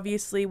 which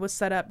obviously was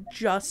set up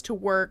just to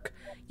work,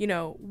 you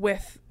know,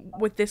 with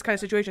this kind of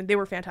situation, they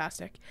were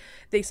fantastic.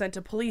 They sent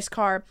a police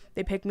car,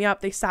 they picked me up,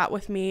 they sat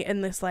with me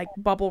in this like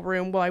bubble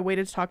room while I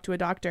waited to talk to a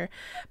doctor.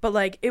 But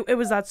like it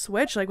was that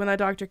switch, like when that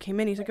doctor came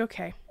in, he's like,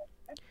 okay,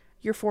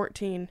 you're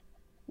 14,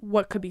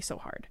 what could be so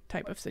hard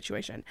type of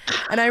situation.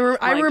 And I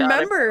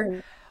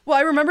remember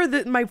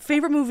that my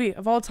favorite movie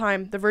of all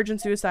time, The Virgin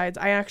Suicides,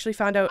 I actually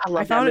found out.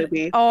 I found that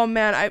movie. Oh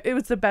man, it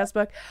was the best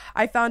book.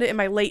 I found it in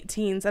my late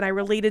teens, and I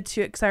related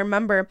to it because I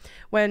remember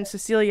when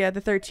Cecilia,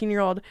 the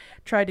 13-year-old,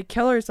 tried to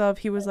kill herself.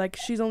 He was like,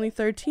 she's only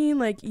 13,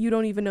 like you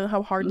don't even know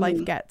how hard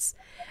life gets.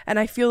 And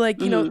I feel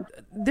like, you know,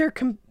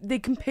 they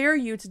compare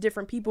you to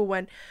different people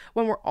when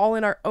we're all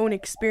in our own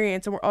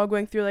experience and we're all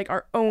going through like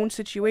our own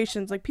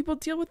situations. Like people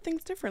deal with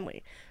things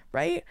differently,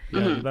 right?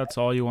 Yeah, that's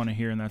all you want to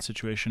hear in that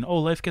situation. Oh,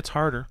 life gets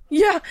harder.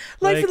 Yeah,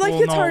 life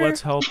gets harder.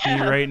 Let's help me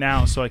right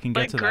now so I can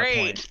get to that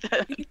point.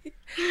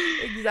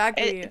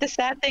 Exactly. The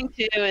sad thing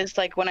too is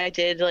like when I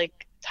did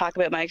like talk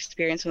about my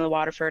experience in the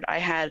Waterford, I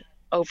had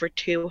over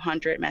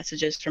 200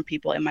 messages from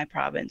people in my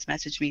province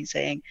message me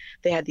saying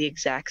they had the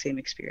exact same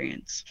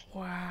experience.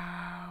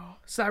 Wow.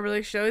 So that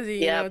really shows you,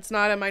 you know, it's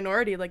not a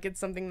minority, like it's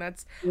something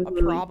that's a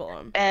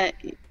problem. And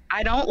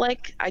I don't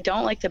like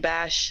to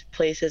bash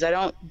places. I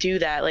don't do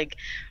that. Like,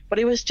 but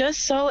it was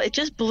just it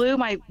just blew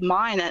my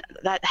mind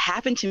that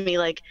happened to me.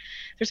 Like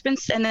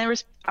there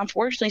was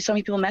unfortunately so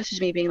many people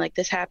messaged me being like,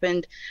 this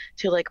happened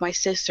to like my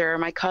sister or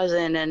my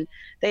cousin, and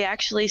they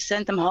actually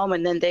sent them home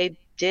and then they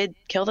did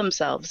kill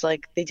themselves.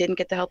 Like they didn't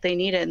get the help they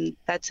needed, and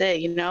that's it,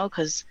 you know,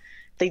 because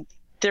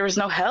there was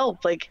no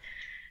help. Like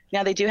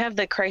now they do have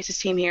the crisis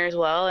team here as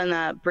well,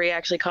 and Brie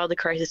actually called the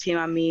crisis team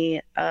on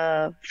me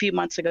a few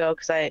months ago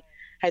because I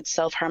had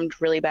self-harmed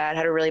really bad,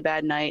 had a really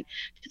bad night,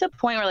 to the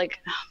point where like,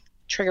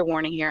 trigger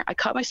warning here, I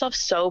cut myself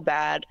so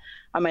bad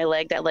on my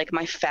leg that like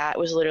my fat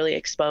was literally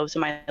exposed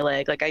in my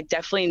leg. Like I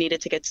definitely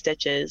needed to get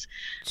stitches.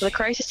 So the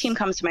crisis team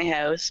comes to my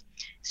house.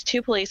 It's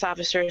 2 police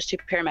officers, 2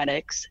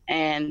 paramedics,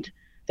 and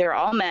they're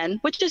all men,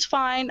 which is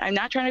fine. I'm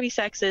not trying to be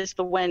sexist,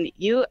 but when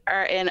you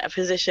are in a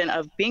position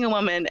of being a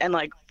woman and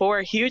like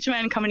 4 huge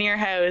men come into your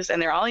house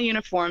and they're all in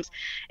uniforms,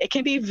 it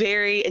can be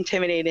very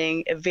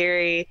intimidating,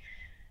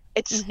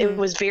 it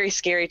was very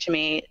scary to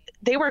me.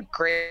 They were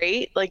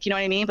great, like, you know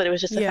what I mean? But it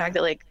was just the fact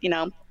that like, you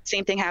know,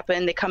 same thing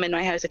happened. They come in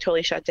my house, I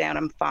totally shut down.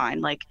 I'm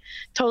fine, like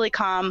totally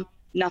calm,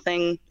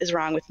 nothing is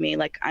wrong with me.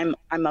 Like, I'm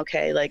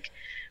okay. Like,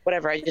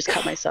 whatever. I just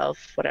cut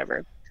myself,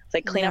 whatever. It's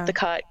like, clean up the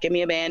cut, give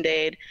me a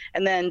Band-Aid.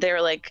 And then they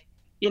were like,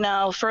 you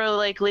know, for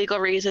like legal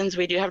reasons,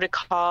 we do have to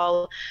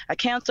call a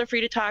counselor for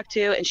you to talk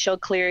to, and she'll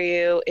clear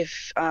you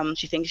if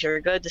she thinks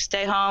you're good to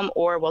stay home,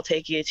 or we'll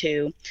take you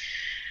to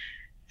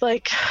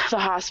like the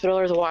hospital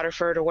or the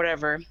Waterford or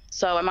whatever.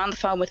 So I'm on the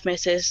phone with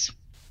Mrs.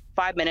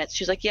 5 minutes.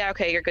 She's like, yeah,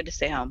 okay, you're good to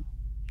stay home.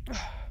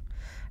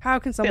 How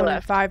can someone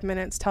in 5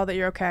 minutes tell that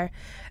you're okay?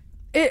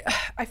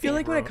 I feel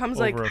like when it comes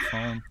like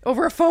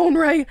over a phone,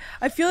 right?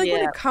 I feel like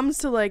when it comes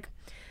to like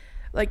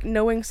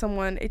knowing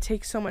someone, it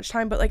takes so much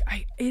time. But like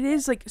it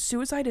is like,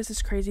 suicide is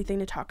this crazy thing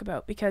to talk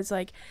about, because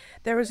like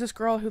there was this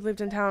girl who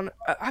lived in town,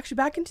 actually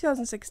back in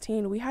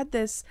 2016, we had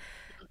this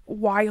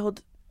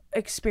wild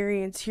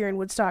experience here in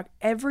Woodstock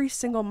every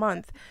single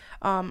month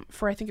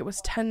for I think it was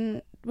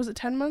 10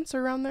 months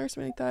or around there,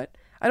 something like that.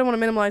 I don't want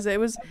to minimize it. It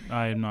was,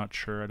 I'm not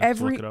sure. I'd have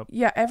to look it up.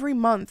 Yeah, every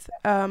month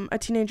a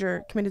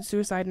teenager committed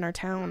suicide in our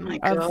town.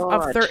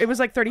 It was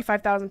like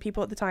 35,000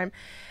 people at the time,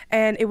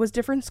 and it was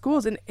different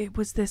schools, and it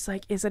was this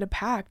like, is it a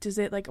pact? Is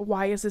it like,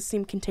 why does this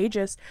seem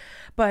contagious?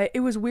 But it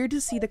was weird to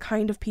see the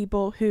kind of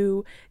people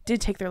who did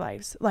take their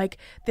lives. Like,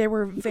 they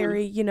were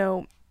very, you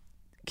know,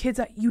 kids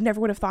that you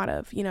never would have thought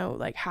of, you know,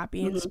 like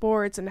happy in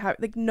sports and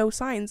like no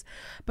signs.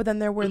 But then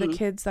there were the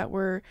kids that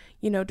were,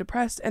 you know,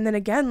 depressed. And then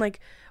again, like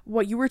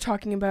what you were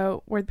talking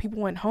about, where people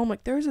went home,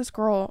 like there was this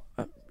girl,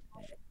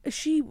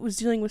 she was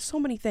dealing with so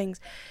many things.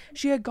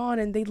 She had gone,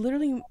 and they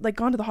literally like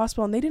gone to the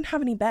hospital, and they didn't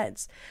have any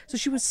beds, so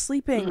she was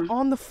sleeping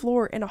on the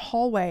floor in a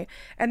hallway,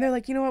 and they're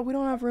like, you know what, we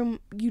don't have room,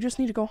 you just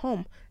need to go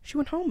home. She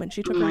went home and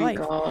she took her life.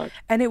 God.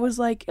 And it was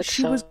like, that's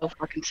she was so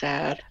fucking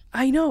sad.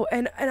 I know.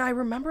 And I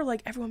remember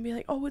like everyone being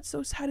like, oh, it's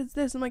so sad, it's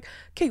this. I'm like,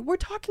 okay, we're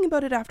talking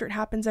about it after it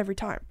happens every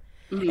time.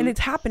 And it's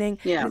happening,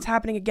 and it's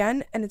happening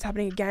again, and it's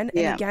happening again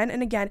and again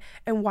and again.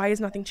 And why has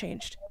nothing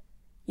changed?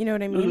 You know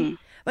what I mean?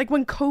 Like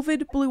when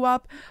COVID blew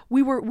up,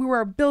 we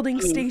were building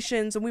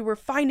stations, and we were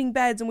finding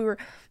beds, and we were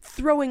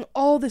throwing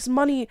all this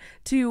money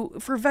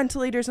for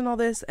ventilators and all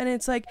this. And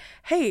it's like,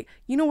 hey,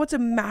 you know what's a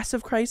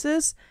massive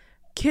crisis?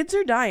 Kids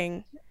are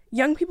dying.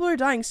 Young people are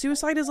dying.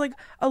 Suicide is like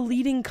a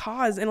leading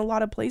cause in a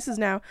lot of places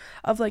now,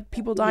 of like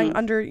people dying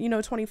under, you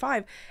know,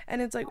 25.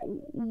 And it's like,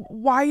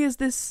 why is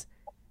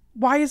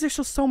there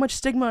so much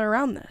stigma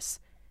around this?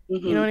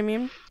 You know what I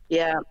mean?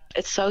 Yeah,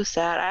 it's so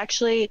sad.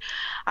 Actually,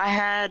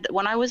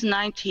 when I was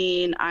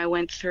 19, I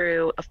went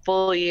through a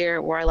full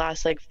year where I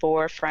lost like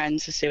 4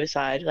 friends to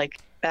suicide,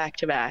 like back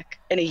to back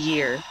in a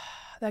year.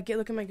 Look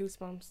at my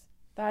goosebumps.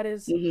 That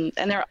is.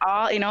 And they're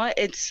all, you know what?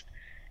 It's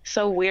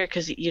so weird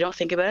because you don't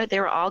think about it. They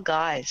were all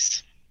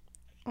guys.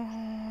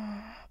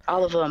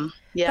 All of them.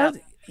 Yeah.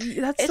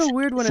 That's so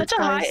weird when it's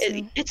guys.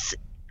 It's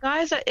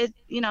guys that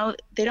you know,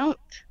 they don't.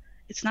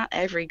 It's not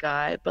every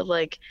guy, but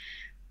like,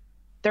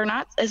 they're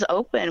not as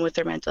open with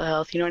their mental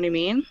health. You know what I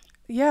mean?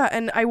 Yeah,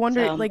 and I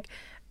wonder, like,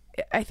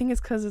 I think it's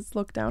because it's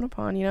looked down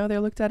upon. You know, they're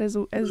looked at as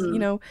you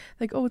know,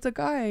 like, oh, it's a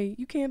guy.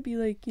 You can't be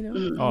like, you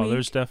know. Oh,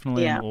 there's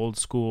definitely an old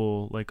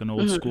school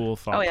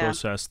thought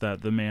process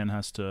that the man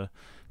has to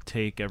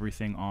take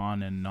everything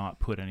on and not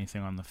put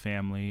anything on the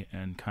family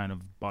and kind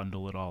of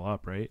bundle it all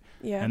up, right?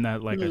 Yeah. And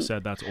that, like I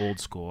said, that's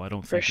old school. I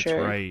don't think it's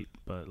right,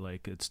 but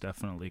like it's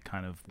definitely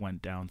kind of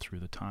went down through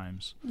the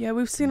times. Yeah,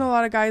 we've seen a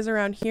lot of guys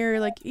around here,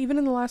 like even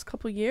in the last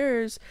couple of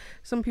years,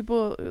 some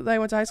people that I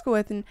went to high school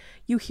with, and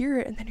you hear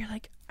it and then you're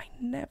like, I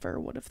never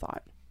would have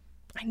thought.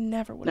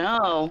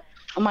 No.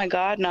 Oh my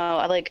God,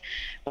 no.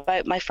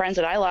 My friends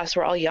that I lost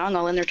were all young,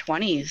 all in their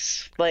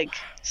 20s, like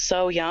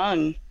so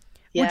young.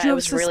 Yeah, would you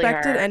have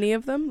suspected any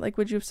of them? Like,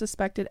 would you have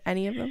suspected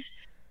any of them?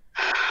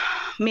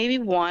 Maybe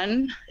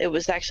one. It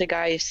was actually a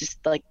guy I used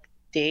to like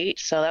date,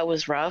 so that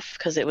was rough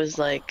because it was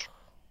like,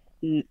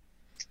 you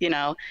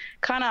know,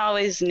 kind of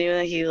always knew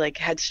that he like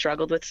had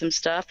struggled with some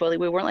stuff, but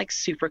we weren't like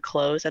super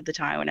close at the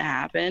time when it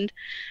happened.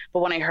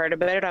 But when I heard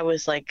about it, I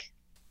was like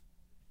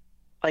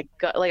I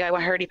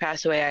heard he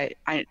passed away.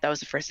 I that was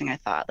the first thing I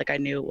thought. Like I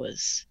knew it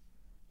was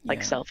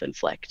like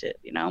self-inflicted.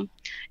 You know,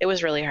 it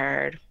was really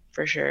hard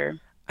for sure.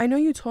 I know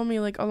you told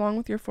me, like, along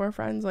with your 4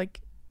 friends,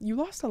 like, you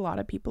lost a lot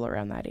of people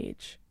around that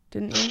age,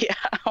 didn't you?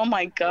 Yeah. Oh,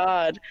 my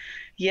God.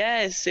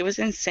 Yes. It was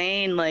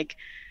insane. Like,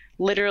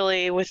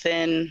 literally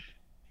within,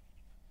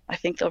 I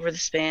think, over the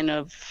span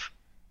of,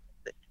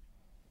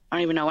 I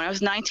don't even know. When I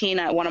was 19,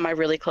 one of my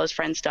really close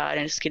friends died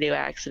in a skidoo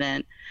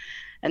accident.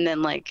 And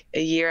then, like,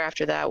 a year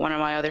after that, one of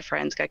my other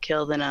friends got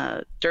killed in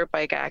a dirt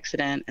bike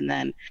accident. And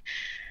then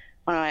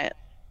one of my...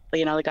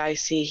 you know, the guy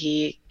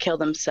he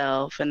killed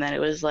himself. And then it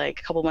was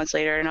like a couple months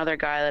later, another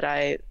guy that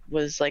I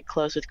was like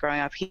close with growing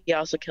up, he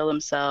also killed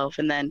himself.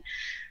 And then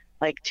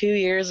like 2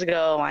 years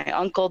ago, my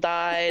uncle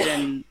died,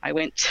 and I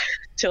went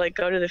to like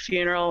go to the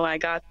funeral. When I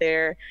got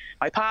there,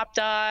 my pop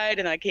died,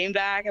 and I came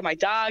back and my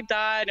dog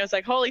died. And I was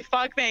like, holy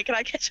fuck, man, can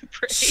I catch a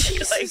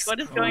break? Like, what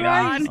is going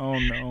on? Oh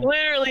no.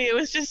 Literally, it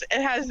was just,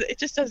 it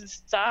just doesn't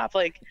stop.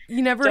 Like,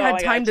 you never had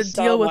time to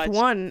deal with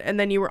one, and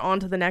then you were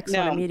on to the next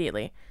one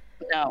immediately.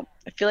 know.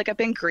 I feel like I've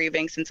been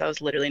grieving since I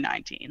was literally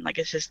 19. Like,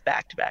 it's just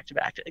back to back to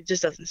back. It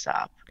just doesn't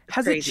stop. It's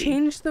Has crazy. it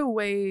changed the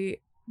way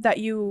that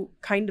you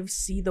kind of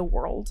see the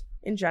world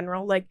in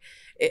general? Like,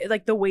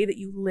 like the way that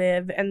you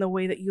live and the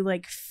way that you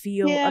like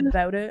feel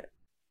about it?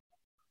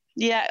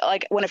 Yeah,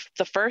 like when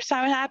the first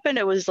time it happened,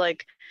 it was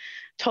like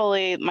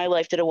totally my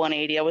life did a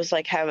 180. I was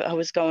like, I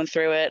was going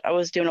through it. I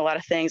was doing a lot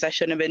of things I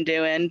shouldn't have been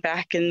doing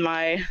back in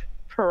my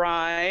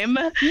prime.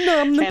 Numb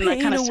the and I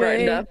pain kind of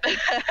smartened away. up.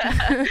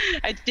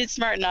 I did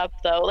smarten up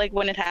though. Like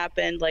when it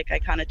happened, like I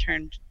kind of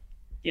turned,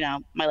 you know,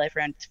 my life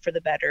around for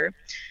the better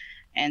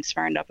and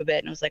smartened up a bit.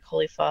 And I was like,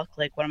 holy fuck,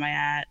 like what am I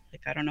at?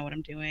 Like I don't know what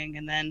I'm doing.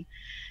 And then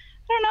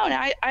I don't know.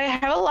 Now I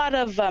have a lot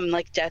of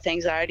like death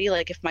anxiety.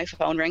 Like if my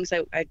phone rings,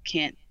 I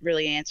can't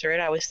really answer it.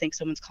 I always think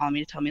someone's calling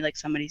me to tell me like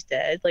somebody's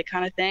dead, like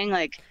kind of thing.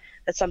 Like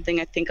that's something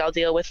I think I'll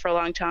deal with for a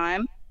long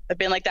time. I've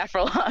been like that for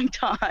a long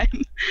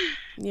time.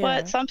 Yeah.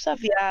 But some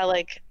stuff, yeah,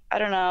 like I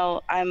don't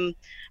know. I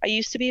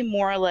used to be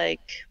more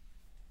like,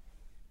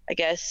 I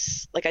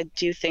guess, like I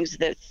do things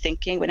without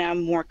thinking, but now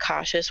I'm more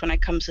cautious when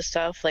it comes to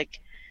stuff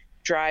like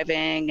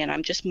driving, and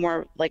I'm just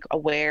more like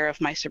aware of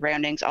my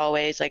surroundings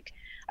always. Like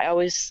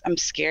I'm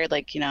scared,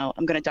 like, you know,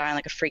 I'm gonna die in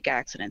like a freak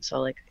accident.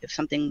 So like if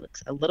something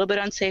looks a little bit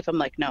unsafe, I'm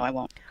like, no, I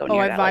won't go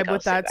near that. I vibe like,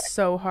 with that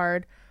so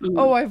hard. Mm-hmm.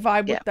 Oh, I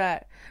vibe with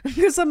that.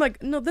 Because I'm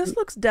like, no, this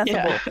looks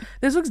deathable. Yeah.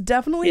 This looks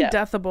definitely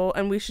deathable,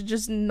 and we should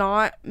just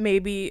not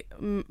maybe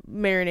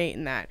marinate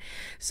in that.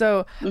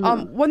 So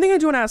one thing I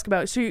do want to ask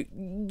about, so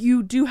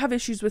you do have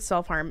issues with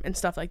self-harm and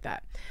stuff like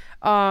that.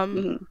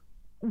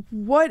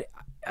 What,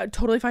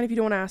 totally fine if you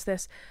don't want to ask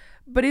this,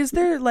 but is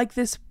there like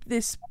this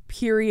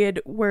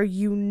period where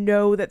you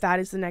know that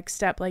is the next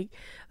step? Like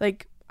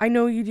I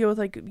know you deal with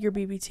like your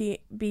BPD,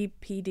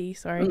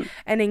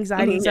 and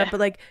anxiety and stuff,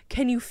 but like,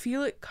 can you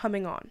feel it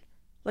coming on?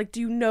 Like,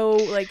 do you know,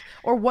 like,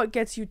 or what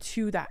gets you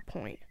to that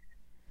point?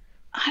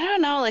 I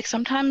don't know. Like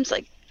sometimes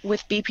like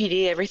with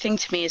BPD, everything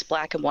to me is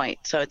black and white.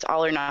 So it's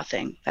all or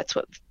nothing. That's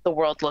what the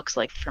world looks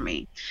like for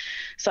me.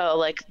 So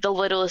like the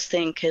littlest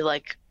thing could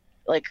like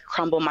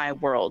crumble my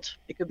world.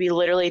 It could be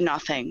literally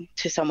nothing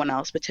to someone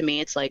else, but to me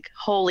it's like,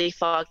 holy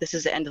fuck, this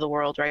is the end of the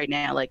world right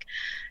now. Like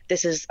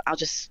I'll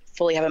just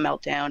fully have a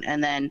meltdown.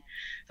 And then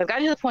I've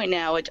gotten to the point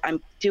now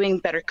I'm doing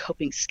better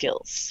coping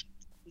skills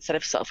instead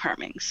of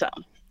self-harming. So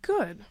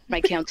good.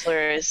 My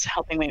counselor is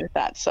helping me with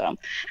that. So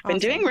I've been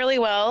doing really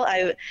well.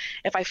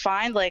 If I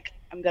find like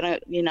I'm gonna,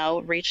 you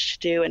know, reach to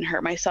do and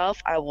hurt myself,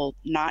 I will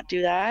not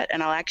do that,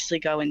 and I'll actually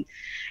go, and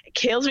it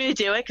kills me to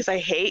do it because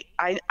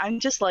I'm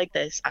just like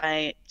this.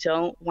 I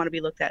don't want to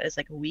be looked at as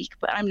like weak,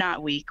 but I'm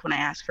not weak when I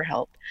ask for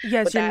help.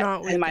 Yes, but you're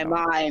not weak.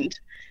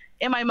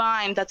 In my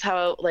mind, that's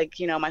how, like,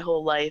 you know, my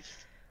whole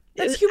life.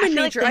 That's human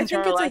nature. I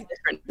think it's like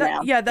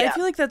I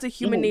feel like that's a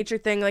human nature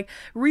thing. Like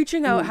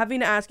reaching out,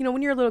 having to ask. You know,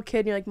 when you're a little kid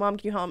and you're like, "Mom,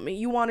 can you help me?"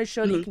 You want to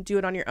show that you can do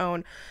it on your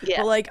own. Yeah.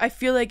 But like, I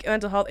feel like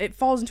mental health, it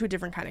falls into a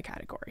different kind of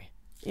category.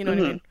 You know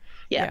what I mean?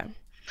 Yeah.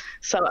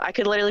 So I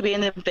could literally be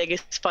in the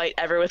biggest fight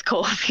ever with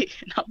Colby,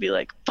 and I'll be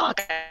like, "Fuck,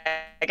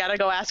 I gotta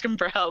go ask him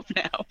for help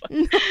now."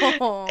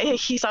 No.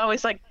 He's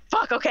always like,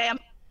 "Fuck, okay, I'm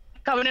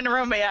coming in the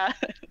room, but yeah,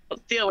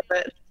 we'll deal with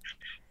it."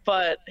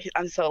 But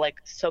I'm so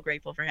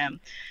grateful for him.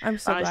 I'm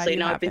so honestly,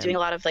 glad I've been doing a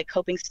lot of like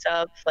coping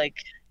stuff. Like,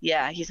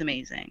 yeah, he's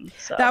amazing.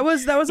 So that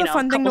was a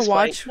fun thing to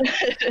watch.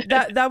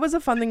 that was a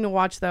fun thing to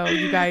watch, though.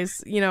 You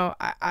guys, you know,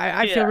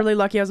 I feel really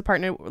lucky as a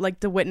partner, like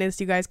to witness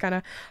you guys kind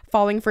of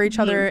falling for each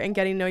other and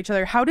getting to know each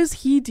other. How does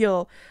he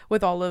deal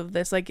with all of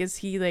this? Like, is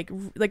he like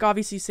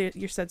obviously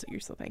you said that you're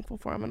so thankful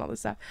for him and all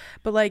this stuff,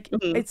 but like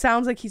it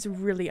sounds like he's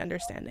really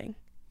understanding.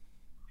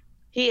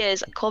 He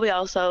is. Colby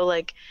also,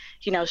 like,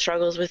 you know,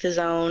 struggles with his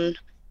own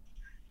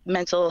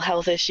mental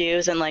health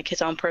issues and like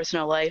his own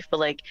personal life,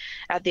 but like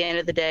at the end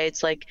of the day,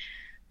 it's like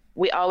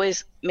we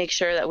always make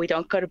sure that we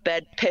don't go to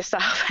bed pissed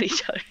off at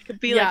each other. It could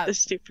be like the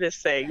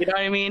stupidest thing, you know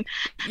what I mean?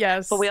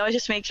 Yes. But we always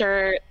just make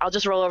sure, I'll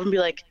just roll over and be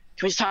like,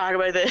 can we just talk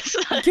about this?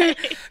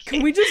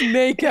 Can we just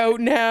make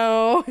out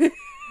now?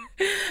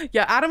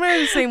 Yeah, Adam and I are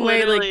the same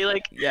way.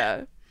 Like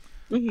yeah.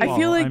 I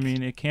feel like, I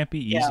mean, it can't be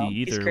easy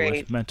either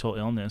with mental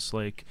illness.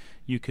 Like,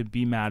 you could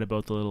be mad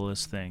about the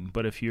littlest thing,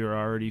 but if you're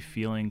already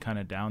feeling kind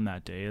of down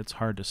that day, it's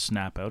hard to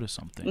snap out of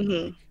something.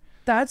 Like,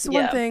 that's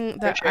one thing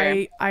that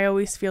I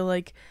always feel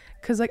like,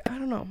 because like, I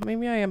don't know,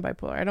 maybe I am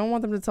bipolar. I don't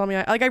want them to tell me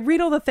I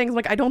read all the things,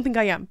 like I don't think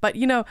I am, but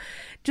you know,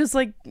 just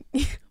like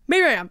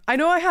maybe I am. I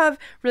know I have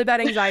really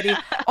bad anxiety.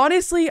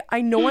 Honestly, I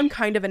know I'm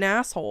kind of an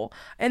asshole,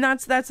 and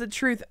that's the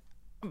truth.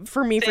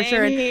 For me, for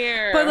sure.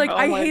 Here. But like,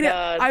 I hate it.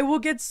 I will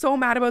get so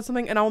mad about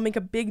something and I will make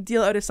a big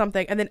deal out of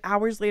something, and then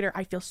hours later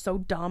I feel so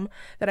dumb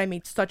that I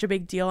made such a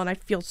big deal and I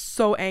feel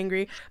so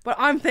angry. But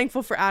I'm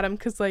thankful for Adam,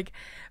 because like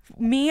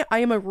me, I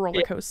am a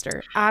roller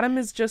coaster. Adam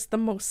is just the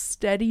most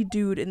steady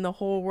dude in the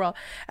whole world,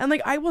 and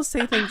like I will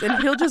say things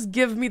and he'll just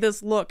give me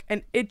this look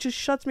and it just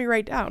shuts me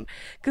right down,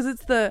 because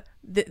it's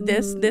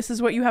this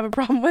is what you have a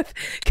problem with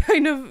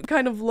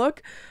kind of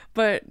look.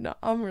 But no,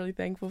 I'm really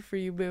thankful for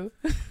you, boo.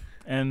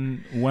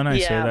 And when I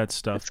say that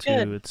stuff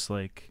too, it's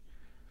like,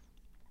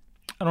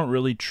 I don't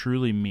really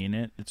truly mean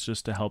it. It's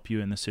just to help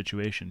you in the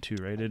situation too,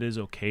 right? It is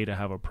okay to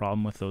have a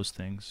problem with those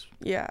things.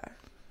 Yeah.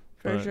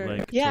 For sure.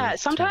 Like,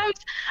 sometimes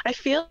I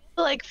feel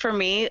like for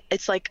me,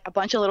 it's like a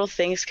bunch of little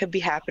things could be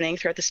happening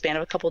throughout the span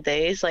of a couple of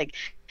days, like,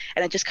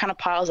 and it just kind of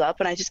piles up,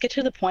 and I just get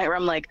to the point where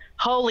I'm like,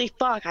 holy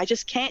fuck, I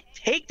just can't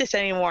take this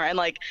anymore, and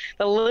like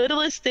the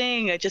littlest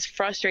thing, it just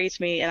frustrates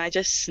me, and I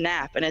just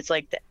snap, and it's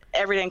like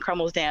everything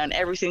crumbles down,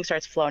 everything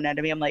starts flowing out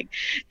of me. I'm like,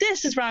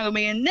 this is wrong with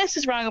me, and this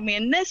is wrong with me,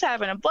 and this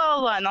happened, and blah blah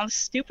blah, and all this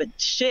stupid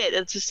shit.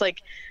 It's just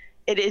like,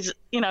 it is,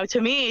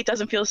 to me, it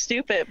doesn't feel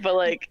stupid, but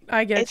like,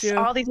 I get you.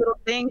 All these little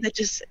things that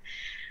just,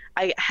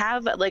 I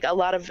have like a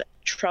lot of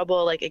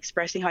trouble like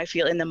expressing how I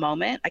feel in the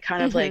moment. I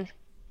kind of like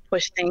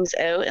push things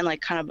out and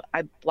like kind of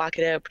I block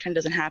it out, pretend it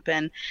doesn't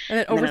happen, and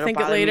then overthink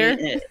it later.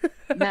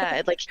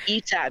 It like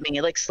eats at me.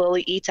 It like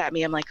slowly eats at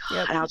me. I'm like,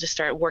 and I'll just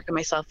start working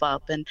myself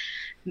up and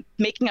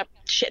making up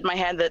shit in my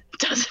head that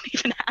doesn't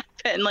even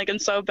happen. Like, I'm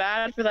so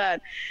bad for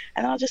that,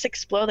 and I'll just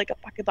explode like a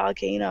fucking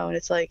volcano. And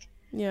it's like,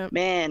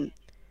 man,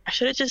 I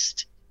should have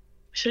just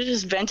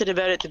vented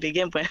about it to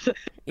begin with.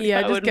 Yeah,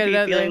 I just wouldn't get be it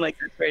out feeling there. like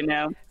this right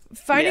now.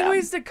 Finding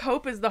ways to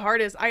cope is the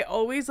hardest. I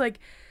always like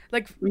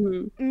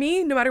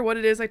me, no matter what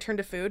it is, I turn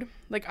to food.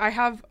 Like I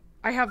have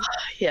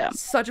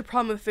such a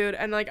problem with food,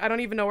 and like I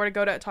don't even know where to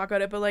go to talk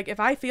about it, but like if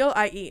I feel,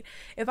 I eat.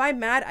 If I'm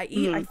mad, I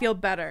eat. I feel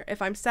better.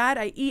 If I'm sad,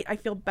 I eat. I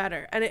feel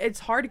better. And it's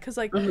hard because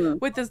like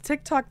with this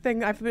TikTok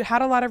thing, I've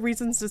had a lot of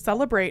reasons to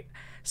celebrate.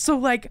 So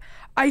like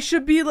I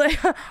should be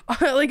like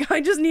like I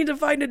just need to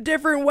find a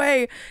different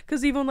way,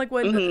 because even like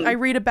when I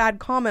read a bad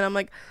comment, I'm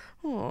like,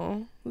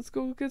 oh, let's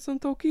go get some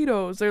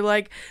taquitos, or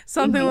like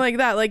something like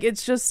that. Like,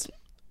 it's just,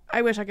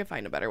 I wish I could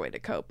find a better way to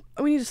cope.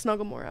 We need to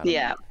snuggle more out of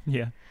it.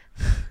 Yeah.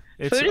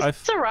 Food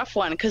is a rough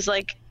one, because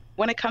like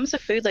when it comes to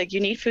food, like you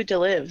need food to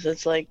live. So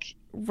it's like,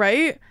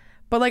 right,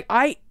 but like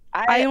I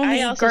only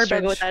eat also garbage.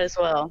 struggle with that as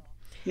well.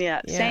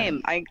 Yeah,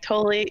 same. I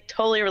totally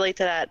relate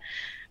to that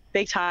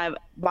big time.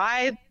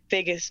 My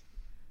biggest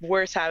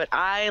worst habit,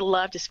 I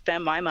love to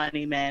spend my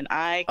money, man.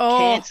 I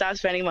can't stop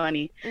spending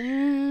money.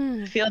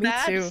 Feel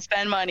that? Too.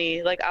 Spend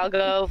money. Like I'll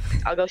go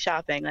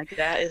shopping. Like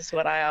that is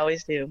what I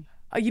always do.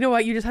 You know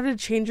what? You just have to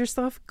change your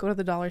stuff. Go to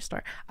the dollar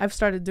store. I've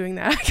started doing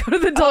that. I go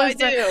to the dollar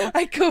store. Do.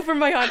 I go for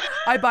my aunt.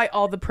 I buy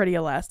all the pretty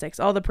elastics,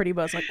 all the pretty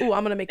bows. Like, oh,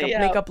 I'm gonna make a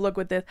makeup look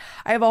with this.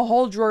 I have a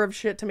whole drawer of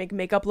shit to make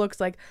makeup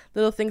looks, like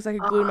little things I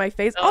could glue to my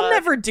face. I'll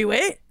never do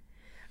it.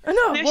 I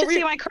know. You should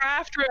see my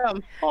craft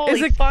room.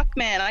 Holy fuck,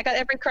 man! I got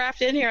every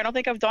craft in here. I don't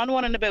think I've done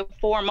one in about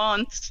 4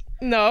 months.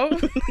 No.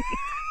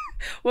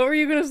 What were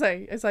you gonna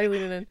say? I saw you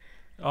leaning in.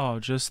 Oh,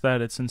 just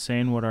that it's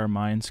insane what our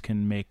minds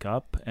can make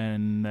up,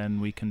 and then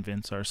we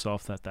convince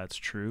ourselves that that's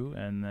true,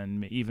 and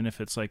then even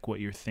if it's like what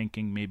you're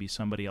thinking, maybe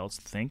somebody else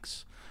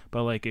thinks,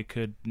 but like it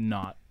could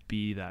not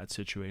be that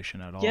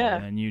situation at all.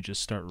 And then you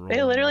just start rolling.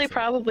 They literally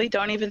probably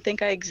don't even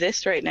think I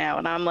exist right now,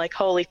 and I'm like,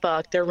 holy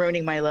fuck, they're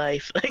ruining my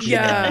life. Like,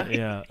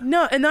 yeah.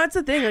 No, and that's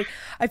the thing. Like,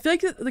 I feel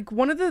like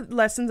one of the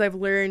lessons I've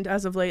learned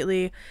as of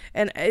lately,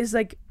 and is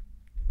like,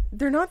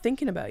 they're not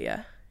thinking about you.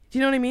 Do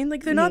you know what I mean?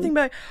 Like, they're not thinking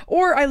about it.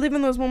 Or I live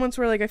in those moments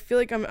where like I feel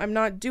like I'm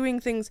not doing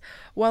things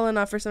well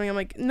enough or something. I'm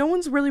like, no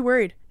one's really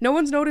worried. No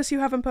one's noticed you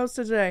haven't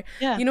posted today.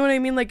 Yeah. You know what I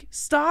mean? Like,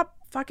 stop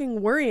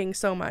fucking worrying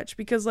so much,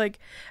 because like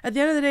at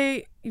the end of the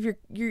day, if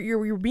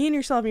you're being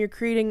yourself and you're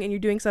creating and you're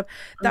doing stuff,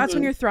 that's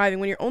when you're thriving.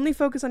 When you're only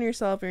focused on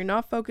yourself and you're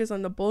not focused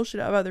on the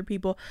bullshit of other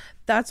people,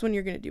 that's when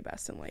you're gonna do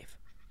best in life.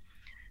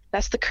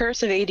 That's the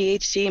curse of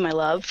ADHD, my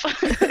love.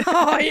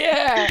 Oh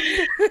yeah.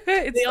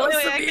 It's the only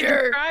way I can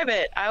describe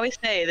it. I always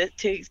say that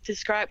to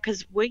describe,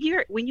 because when you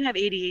have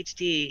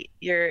ADHD,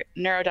 you're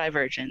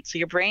neurodivergent, so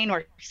your brain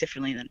works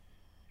differently than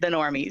the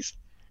normies.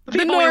 The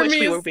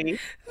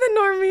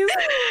normies.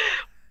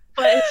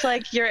 But it's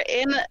like you're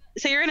in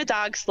a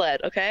dog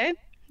sled, okay?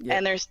 Yeah.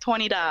 And there's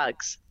 20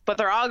 dogs, but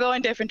they're all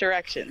going different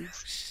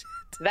directions.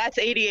 That's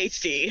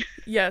ADHD.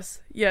 Yes.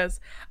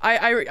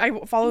 I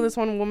follow this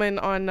one woman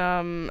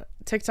on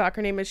TikTok.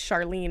 Her name is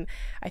Charlene.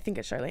 I think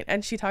it's Charlene.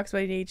 And she talks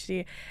about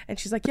ADHD. And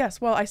she's like, yes,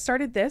 well, I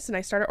started this and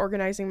I started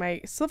organizing my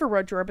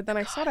silverware drawer, but then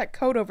I saw that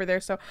code over there.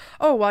 So,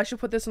 I should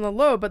put this in the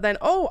load. But then,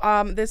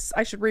 this,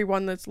 I should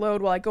rerun this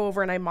load while I go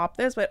over and I mop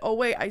this. But,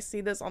 wait, I see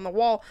this on the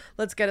wall.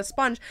 Let's get a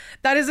sponge.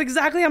 That is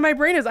exactly how my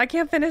brain is. I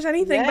can't finish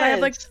anything, but I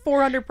have like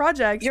 400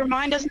 projects. Your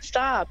mind doesn't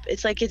stop.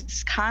 It's like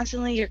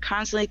you're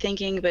constantly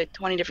thinking about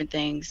 20 different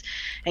things.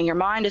 And your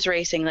mind is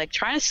racing. Like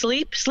trying to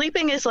sleep.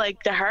 Sleeping is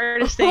like the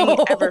hardest thing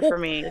ever for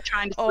me.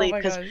 Trying to sleep,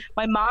 because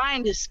my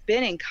mind is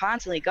spinning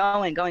constantly,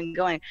 going.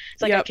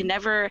 It's like I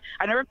never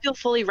feel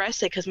fully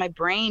rested, because my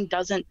brain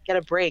doesn't get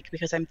a break,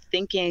 because I'm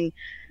thinking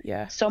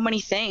so many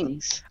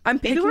things. I'm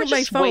picking up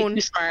my phone. Way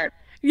too smart.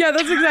 Yeah,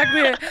 that's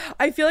exactly it.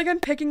 I feel like I'm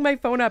picking my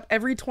phone up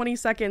every 20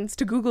 seconds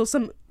to Google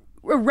some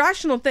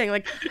irrational thing,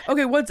 like,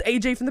 okay, what's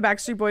AJ from the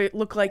Backstreet Boy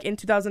look like in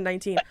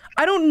 2019?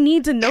 I don't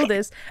need to know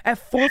this at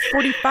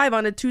 4:45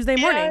 on a Tuesday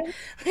morning.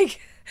 Like,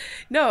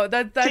 no,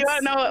 that's. Do you want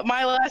to know what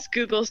my last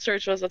Google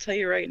search was? I'll tell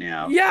you right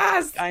now.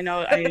 Yes, I know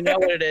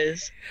what it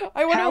is.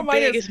 I wonder how what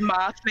mine big is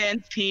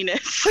Mothman's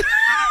penis?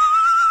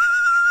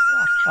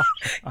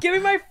 Give me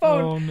my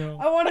phone. Oh, no.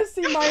 I want to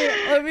see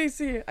my. Let me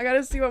see. I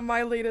gotta see what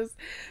my latest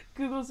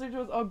Google search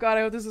was. Oh God,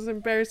 I hope this is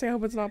embarrassing. I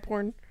hope it's not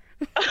porn.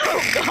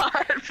 Oh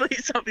God,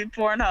 please don't be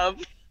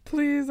Pornhub.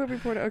 Please don't be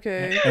porn.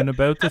 Okay. And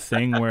about the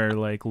thing where,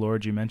 like,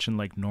 Lord, you mentioned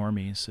like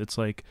normies. It's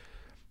like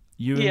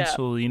you and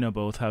Selena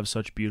both have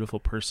such beautiful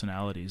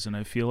personalities, and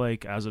I feel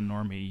like as a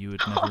normie, you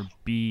would never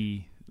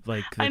be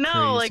like the I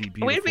know, crazy, like,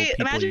 beautiful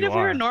imagine you if we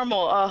were are.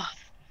 normal. Oh,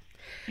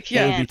 I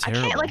can't. It would be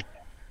terrible. I can't, like,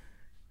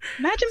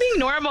 imagine being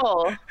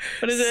normal.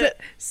 What is it?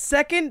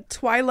 Second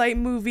Twilight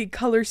movie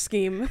color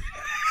scheme.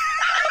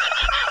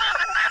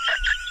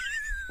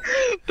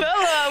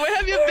 Bella, where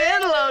have you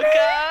been,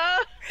 loca?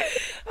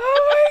 Oh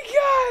my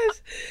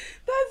gosh,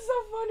 that's so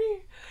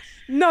funny.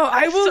 No,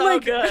 I will so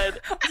like. Good.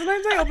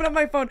 Sometimes I open up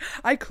my phone.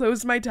 I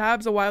closed my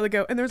tabs a while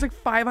ago, and there's like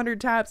 500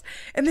 tabs,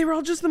 and they were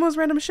all just the most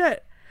random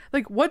shit.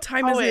 Like, what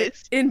time is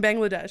it in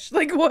Bangladesh?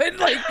 Like, what?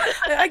 Like,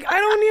 I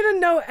don't need to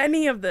know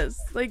any of this.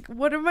 Like,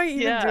 what am I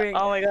even doing?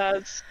 Oh my God,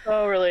 it's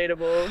so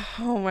relatable.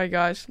 Oh my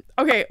gosh.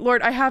 Okay,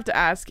 Lord, I have to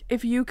ask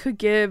if you could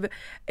give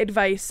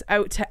advice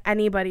out to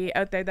anybody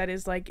out there that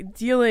is like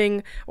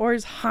dealing or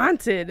is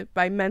haunted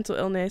by mental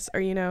illness or,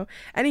 you know,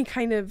 any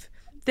kind of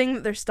thing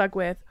that they're stuck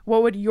with.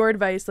 What would your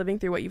advice living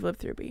through what you've lived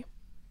through be?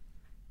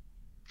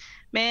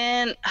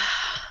 Man,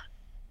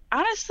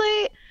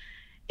 honestly,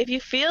 if you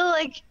feel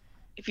like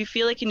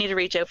you need to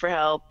reach out for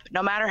help,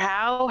 no matter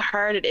how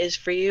hard it is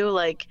for you,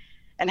 like,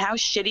 and how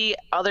shitty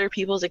other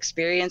people's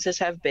experiences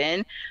have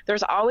been,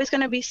 there's always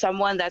going to be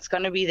someone that's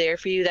going to be there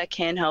for you that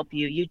can help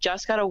you. You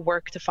just got to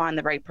work to find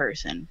the right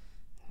person.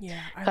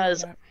 Yeah.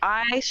 Because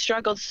I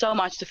struggled so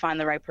much to find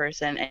the right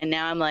person. And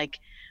now I'm like,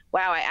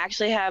 wow, I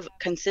actually have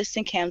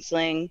consistent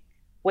counseling,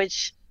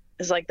 which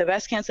is like the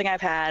best counseling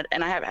I've had.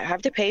 And I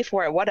have to pay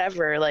for it,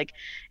 whatever. Like,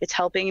 it's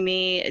helping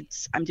me.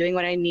 I'm doing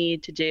what I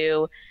need to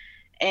do.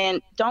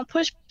 And don't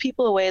push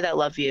people away that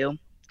love you,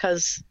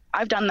 because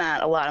I've done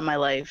that a lot in my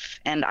life.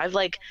 And I've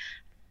like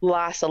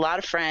lost a lot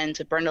of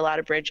friends, burned a lot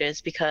of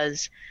bridges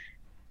because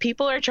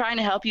people are trying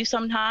to help you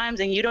sometimes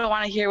and you don't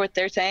want to hear what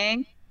they're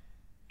saying.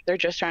 They're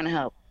just trying to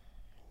help.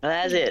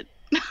 That's it.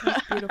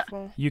 That's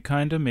beautiful. You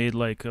kind of made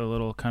like a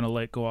little kind of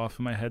light go off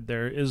in my head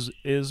there.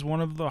 Is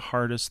one of the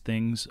hardest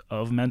things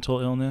of mental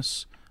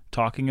illness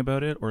talking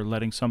about it or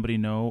letting somebody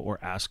know or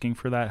asking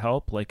for that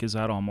help? Like, is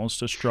that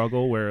almost a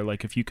struggle where,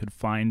 like, if you could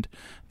find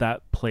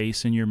that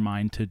place in your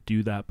mind to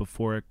do that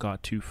before it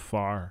got too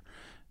far,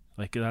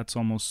 like, that's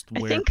almost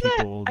where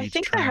people I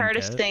think the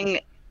hardest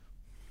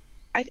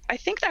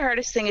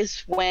thing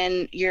is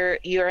when you're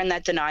in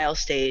that denial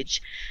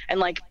stage and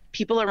like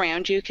people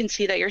around you can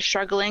see that you're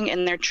struggling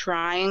and they're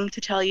trying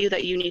to tell you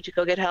that you need to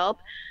go get help,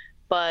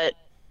 but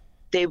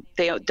they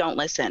don't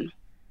listen.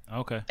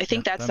 Okay. I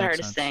think that's the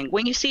hardest thing.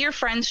 When you see your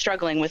friends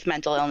struggling with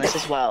mental illness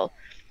as well,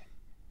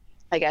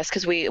 I guess,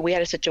 because we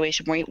had a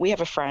situation where we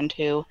have a friend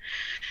who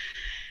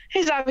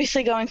is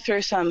obviously going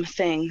through some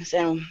things,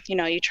 and, you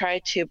know, you try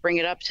to bring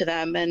it up to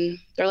them and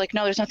they're like,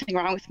 no, there's nothing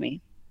wrong with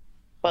me.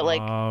 But like,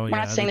 we're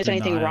not saying there's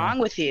anything wrong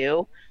with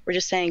you. We're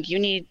just saying you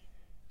need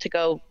to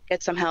go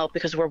get some help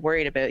because we're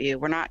worried about you.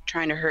 We're not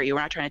trying to hurt you.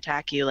 We're not trying to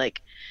attack you.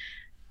 Like,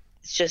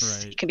 it's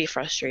just, it can be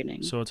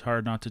frustrating. So it's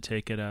hard not to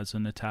take it as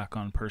an attack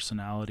on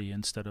personality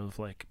instead of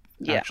like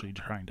actually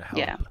trying to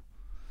help.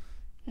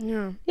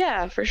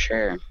 Yeah, for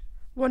sure.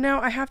 Well,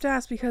 now I have to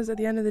ask, because at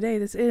the end of the day,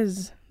 this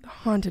is the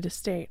haunted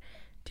estate.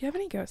 Do you have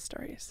any ghost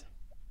stories?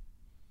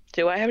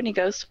 Do I have any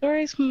ghost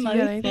stories?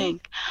 I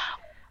think.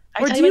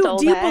 Or do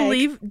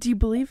you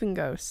believe in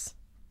ghosts?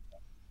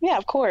 Yeah,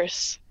 of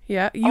course.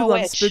 Yeah, you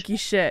love spooky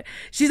shit.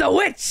 She's a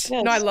witch.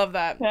 Yes. No, I love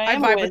that. Yeah, I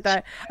vibe with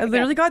that. I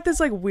literally got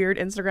this like weird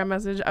Instagram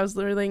message. I was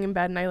literally laying in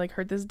bed and I like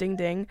heard this ding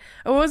ding.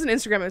 Oh, it wasn't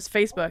Instagram, it was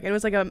Facebook. And it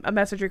was like a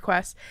message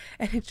request.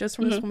 And it's just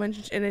from this woman,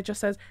 and it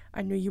just says,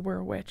 "I knew you were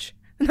a witch."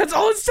 And that's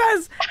all it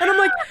says. And I'm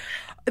like,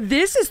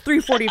 this is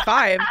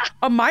 3:45.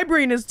 My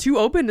brain is too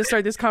open to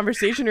start this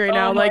conversation right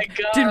now. Like,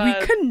 did we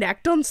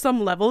connect on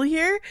some level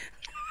here?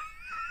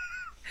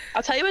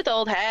 I'll tell you about the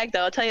old hag,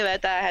 though. I'll tell you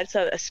about that. I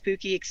had a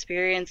spooky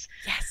experience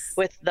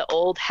with the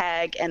old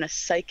hag and a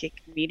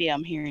psychic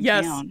medium here in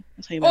town.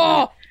 I'll tell you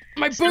about that.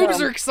 My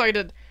boobs are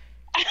excited.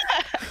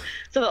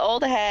 So the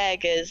old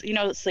hag is, you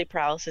know what sleep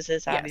paralysis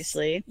is,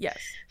 obviously. Yes.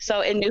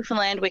 So in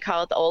Newfoundland, we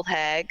call it the old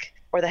hag,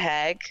 or the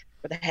hag,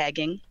 or the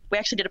hagging. We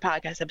actually did a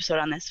podcast episode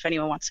on this if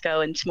anyone wants to go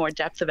into more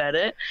depth about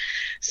it.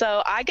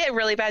 So I get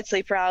really bad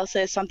sleep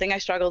paralysis, something I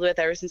struggled with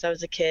ever since I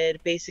was a kid.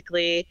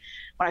 Basically,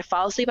 when I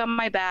fall asleep on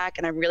my back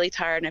and I'm really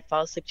tired and I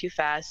fall asleep too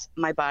fast,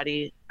 my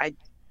body, my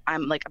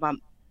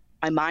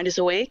mind is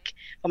awake,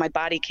 but my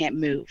body can't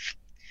move.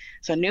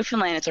 So in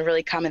Newfoundland, it's a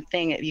really common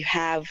thing if you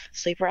have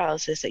sleep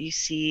paralysis that you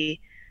see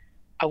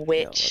a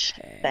witch,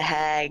 the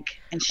hag,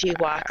 and she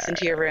walks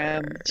into your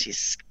room. She's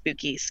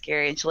spooky,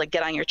 scary, and she'll like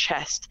get on your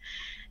chest.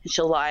 And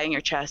she'll lie in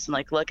your chest and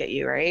like look at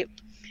you, right?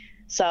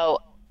 So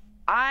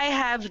I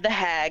have the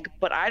hag,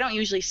 but I don't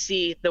usually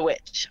see the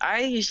witch. I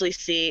usually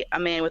see a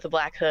man with a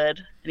black hood,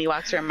 and he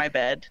walks around my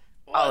bed.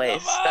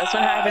 Always. That's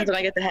what happens when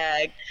I get the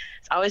hag.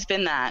 It's always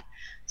been that.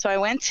 So I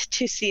went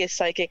to see a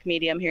psychic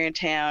medium here in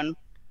town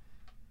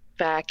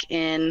back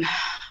in,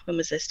 when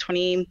was this,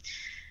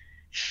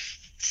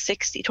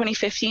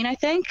 2015, I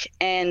think.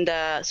 And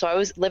so I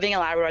was living in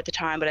Labrador at the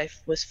time, but I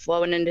was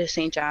flowing into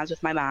St. John's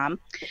with my mom,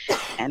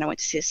 and I went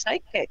to see a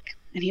psychic,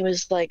 and he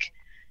was like,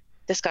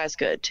 this guy's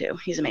good too.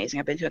 He's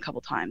amazing. I've been to him a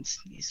couple times.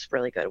 He's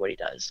really good at what he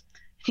does.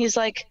 He's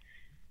like,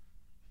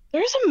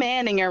 there's a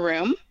man in your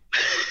room.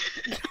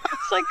 I was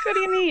like, what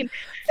do you mean?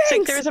 It's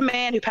like, there's a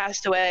man who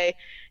passed away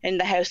in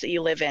the house that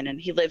you live in,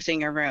 and he lives in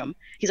your room.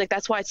 He's like,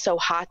 that's why it's so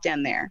hot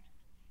down there.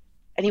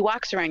 And he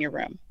walks around your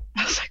room.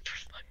 I was like, for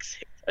fuck's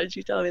sake, why did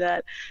you tell me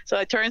that? So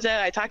it turns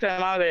out, I talked to my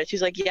mom about it.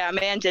 She's like, yeah, a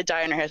man did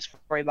die in her house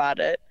before he bought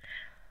it.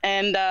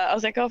 And I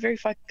was like, oh, very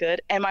fucking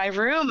good. And my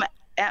room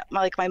at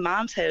my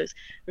mom's house,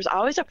 there was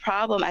always a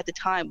problem at the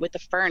time with the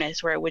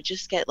furnace where it would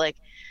just get like,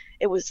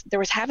 there was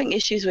having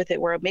issues with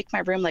it where it would make my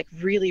room like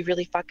really,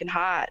 really fucking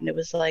hot. And it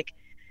was like,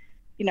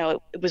 you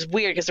know, it was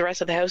weird because the rest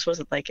of the house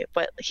wasn't like it.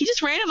 But he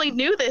just randomly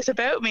knew this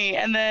about me.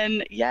 And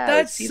then, yeah.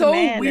 That's so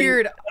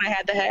weird. When I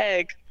had the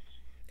hag.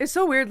 It's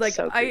so weird. Like,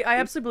 so I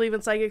absolutely believe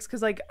in psychics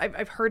because, like,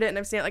 I've heard it and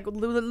I've seen it. Like,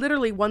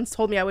 literally once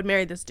told me I would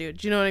marry this dude.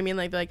 Do you know what I mean?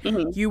 Like,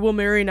 you will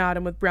marry an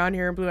Adam with brown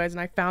hair and blue eyes,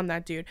 and I found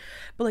that dude.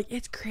 But, like,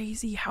 it's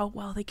crazy how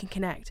well they can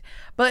connect.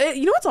 But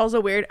you know what's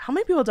also weird? How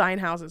many people die in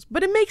houses?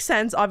 But it makes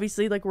sense,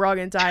 obviously. Like, we're all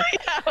gonna die.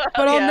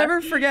 But I'll never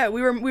forget.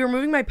 We were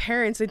moving my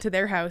parents into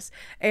their house,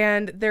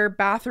 and their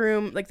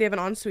bathroom, like, they have an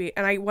ensuite,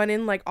 and I went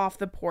in, like, off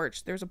the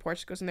porch. There's a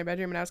porch that goes in their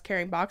bedroom, and I was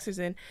carrying boxers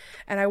in,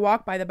 and I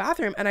walked by the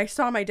bathroom, and I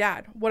saw my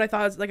dad. What I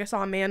thought was, like, I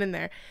saw a man in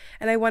there,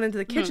 and I went into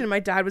the kitchen and my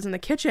dad was in the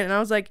kitchen, and I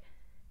was like,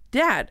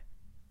 Dad,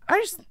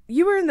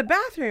 you were in the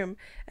bathroom.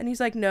 And he's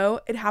like, no,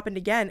 it happened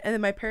again. And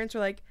then my parents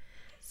were like,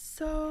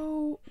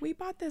 so we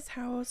bought this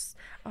house,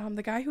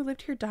 the guy who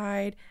lived here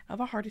died of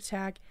a heart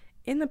attack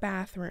in the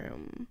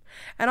bathroom.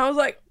 And I was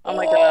like, oh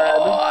my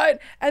god.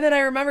 And then I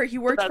remember he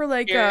worked for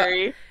like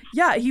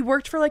he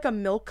worked for like a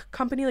milk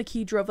company. Like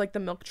he drove like the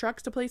milk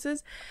trucks to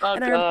places.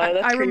 And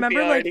I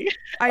remember like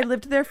I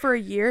lived there for a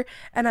year,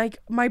 and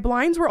my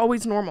blinds were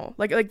always normal.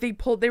 Like they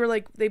pulled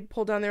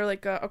down their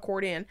like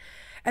accordion.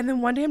 And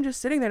then one day I'm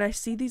just sitting there and I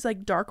see these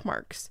like dark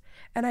marks,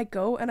 and I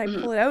go and I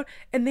pull it out,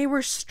 and they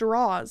were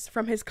straws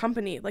from his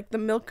company, like the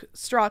milk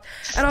straws.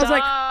 And I was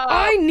like,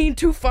 I need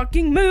to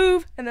fucking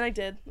move. And then I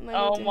did.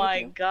 Oh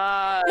my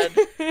god.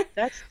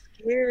 That's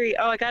scary.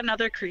 Oh, I got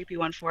another creepy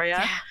one for you.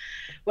 Yeah.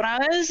 When I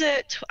was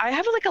I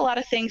have like a lot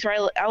of things where I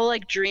will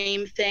like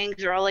dream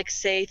things, or I'll like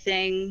say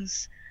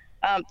things.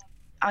 I'm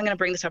gonna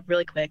bring this up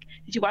really quick.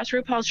 Did you watch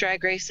RuPaul's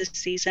Drag Race this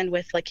season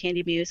with like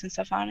Candy Muse and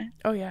stuff on it?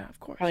 Oh yeah, of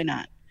course. Probably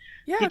not.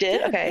 Yeah, you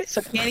did? Okay. So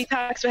Candy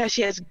talks about how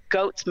she has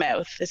goat's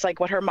mouth. It's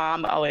like what her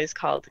mom always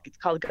called. It's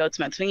called goat's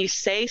mouth. So when you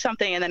say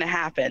something and then it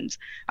happens.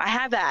 I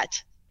have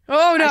that.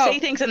 Oh no. I say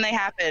things and they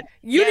happen.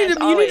 You need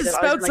to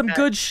spout some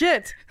good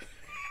shit.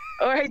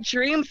 Or I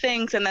dream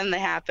things and then they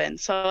happen.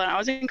 So when I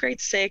was in grade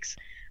 6,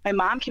 my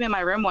mom came in my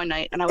room one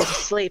night and I was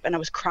asleep and I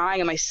was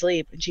crying in my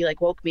sleep, and she like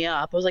woke me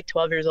up. I was like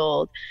 12 years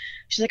old.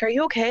 She's like, are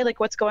you okay? Like,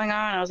 what's going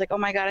on? And I was like, oh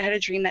my God, I had a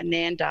dream that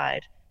Nan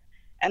died.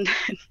 And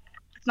then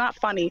it's not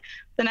funny.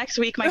 The next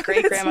week, my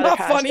great-grandmother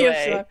passed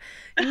away.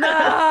 No!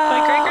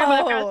 My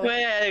great-grandmother passed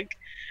away.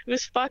 It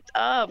was fucked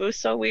up. It was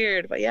so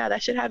weird. But yeah,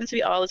 that shit happens to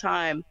me all the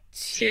time.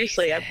 Jesus.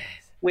 Seriously,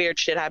 weird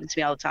shit happens to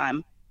me all the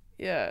time.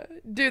 Yeah.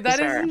 Dude, that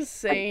is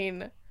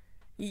insane.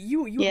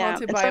 You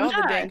haunted by all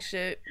the dang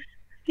shit.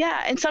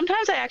 Yeah, and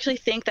sometimes I actually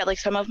think that like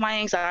some of my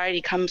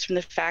anxiety comes from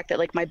the fact that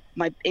like my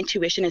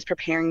intuition is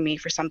preparing me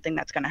for something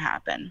that's going to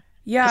happen.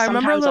 Yeah, I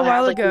remember a little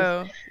while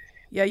ago.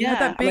 Yeah, you had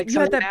that big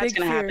fear.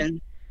 Happen.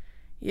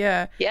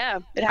 Yeah. Yeah,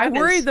 it happens. I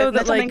worry though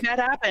that like something bad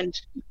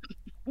happened.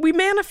 We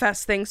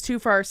manifest things too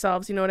for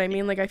ourselves, you know what I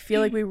mean? Like I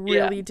feel like we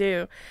really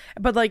do.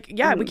 But like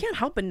we can't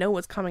help but know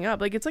what's coming up.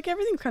 Like it's like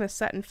everything's kind of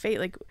set in fate.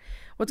 Like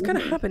what's going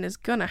to happen is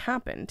going to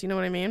happen. Do you know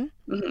what I mean?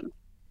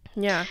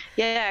 Yeah.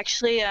 Yeah,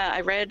 actually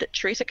I read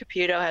Teresa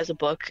Caputo has a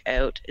book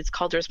out. It's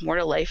called There's More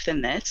to Life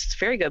Than This. It's a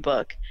very good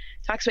book.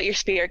 It talks about your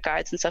spirit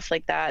guides and stuff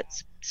like that.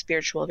 It's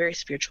spiritual, very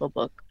spiritual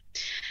book.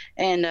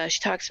 And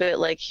she talks about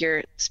like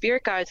your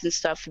spirit guides and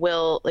stuff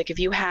will like if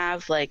you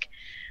have like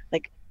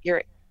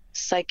your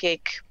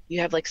psychic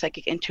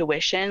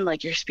intuition,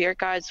 like your spirit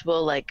guides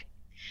will like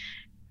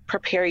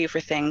prepare you for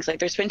things. Like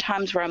there's been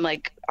times where I'm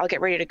like I'll get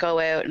ready to go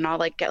out and I'll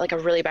like get like a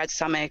really bad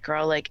stomach, or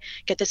I'll like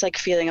get this like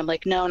feeling I'm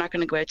like no, I'm not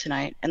going to go out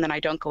tonight, and then I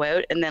don't go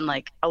out, and then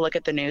like I'll look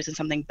at the news and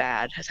something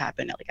bad has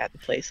happened at the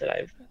place that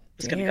I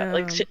was going to go,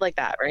 like shit like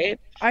that, right?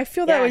 I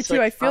feel that way too.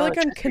 Like, I feel like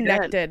I'm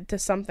connected to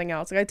something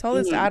else. Like I tell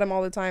this to Adam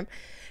all the time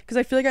because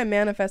I feel like I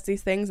manifest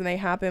these things and they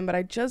happen, but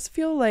I just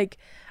feel like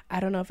I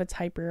don't know if it's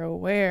hyper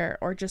aware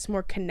or just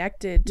more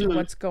connected to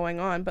what's going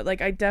on, but like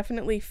I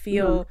definitely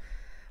feel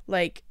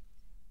like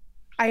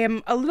I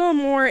am a little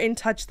more in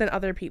touch than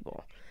other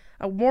people.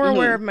 I'm more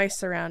aware of my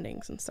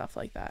surroundings and stuff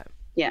like that.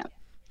 Yeah.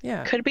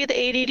 Yeah. Could be the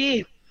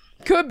ADD.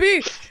 Could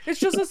be. It's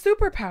just a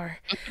superpower.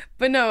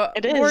 But no,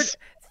 it is.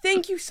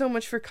 thank you so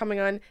much for coming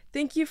on.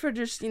 Thank you for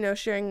just,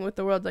 sharing with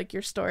the world like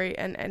your story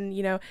and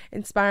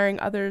inspiring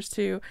others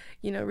to,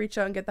 reach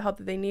out and get the help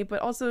that they need.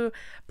 But also,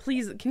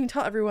 please, can you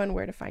tell everyone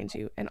where to find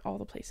you and all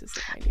the places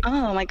to find you?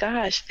 Oh my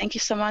gosh. Thank you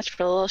so much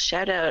for the little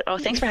shout out. Oh,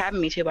 thanks for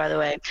having me too, by the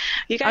way.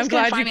 You guys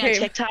can find me on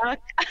TikTok.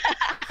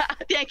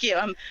 Thank you.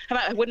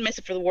 I wouldn't miss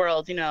it for the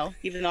world,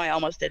 even though I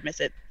almost did miss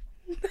it.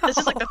 This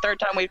is like the third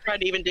time we've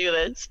tried to even do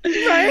this.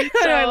 Right?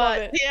 So, I love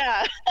it.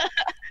 Yeah.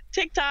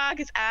 TikTok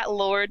is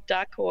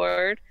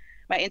 @lord.cord.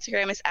 My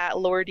Instagram is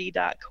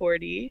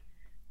 @lordy.cordy.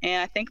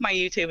 And I think my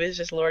YouTube is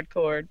just Lord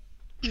Cord.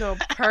 No,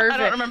 perfect. I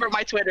don't remember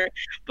my Twitter.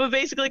 But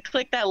basically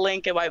click that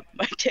link in my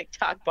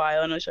TikTok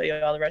bio and it'll show you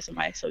all the rest of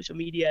my social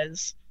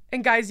medias.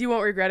 And guys, you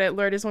won't regret it.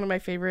 Lord is one of my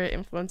favorite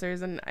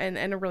influencers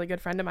and a really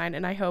good friend of mine.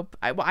 And I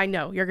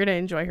know you're going to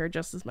enjoy her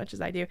just as much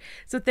as I do.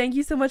 So thank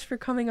you so much for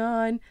coming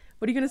on.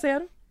 What are you going to say,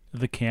 Adam?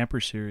 The camper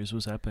series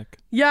was epic.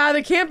 Yeah,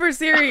 the camper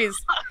series.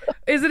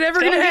 Is it ever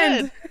going to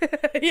end?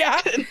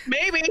 Yeah.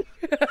 Maybe.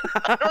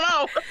 I don't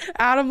know.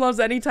 Adam loves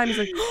anytime he's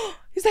like, oh,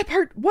 is that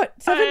part, what,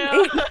 7, 8?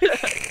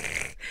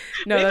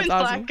 No, We've that's been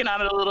awesome. slacking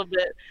on it a little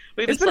bit.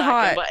 It's been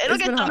hot. But it'll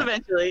get done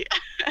eventually.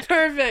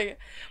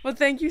 Perfect. Well,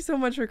 thank you so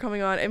much for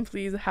coming on, and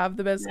please have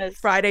the best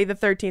Friday the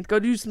 13th. Go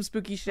do some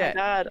spooky shit. Oh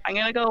my God. I'm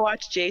going to go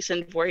watch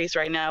Jason Voorhees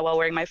right now while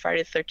wearing my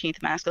Friday the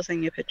 13th mask. I'll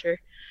send you a picture.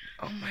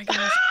 Oh my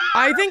gosh.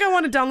 I think I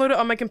want to download it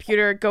on my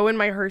computer, go in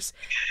my hearse,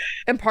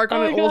 and park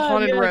on an old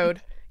haunted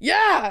road.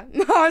 Yeah.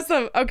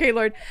 Awesome. Okay,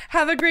 Lord.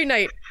 Have a great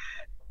night.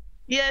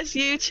 Yes,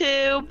 you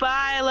too.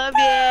 Bye. Love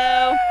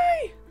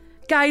you.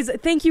 Guys,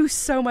 thank you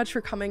so much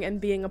for coming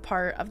and being a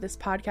part of this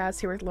podcast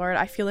here with Lord.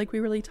 I feel like we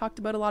really talked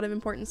about a lot of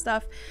important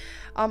stuff.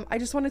 I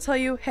just want to tell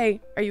you,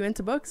 hey, are you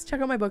into books? Check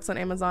out my books on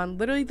Amazon.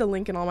 Literally the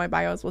link in all my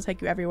bios will take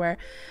you everywhere.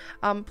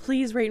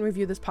 Please rate and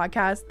review this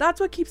podcast. That's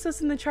what keeps us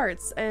in the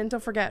charts. And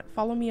don't forget,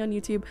 follow me on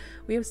YouTube.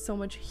 We have so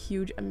much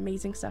huge,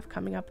 amazing stuff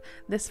coming up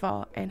this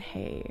fall. And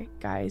hey,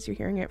 guys, you're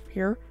hearing it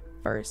here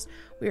first.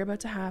 We are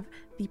about to have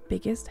the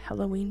biggest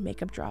Halloween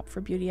makeup drop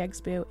for Beauty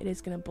Expo. It is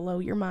going to blow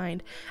your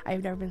mind. I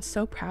have never been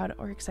so proud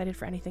or excited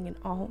for anything in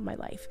all my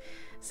life.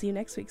 See you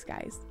next week,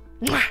 guys.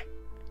 Mwah!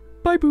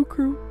 Bye, Boo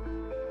Crew.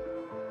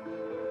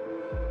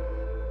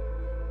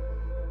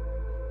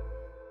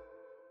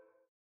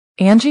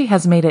 Angie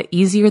has made it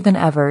easier than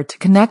ever to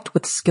connect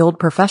with skilled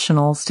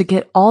professionals to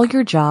get all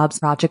your jobs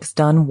projects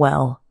done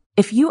well.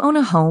 If you own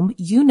a home,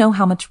 you know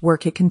how much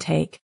work it can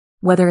take,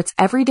 whether it's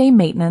everyday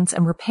maintenance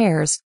and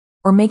repairs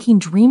or making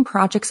dream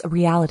projects a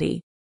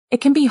reality. It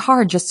can be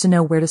hard just to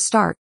know where to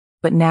start,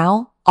 but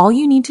now all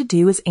you need to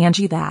do is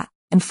Angie that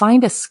and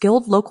find a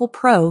skilled local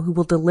pro who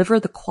will deliver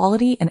the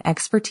quality and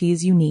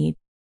expertise you need.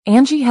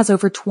 Angie has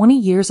over 20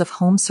 years of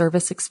home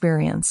service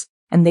experience,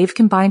 and they've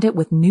combined it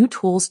with new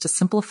tools to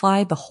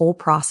simplify the whole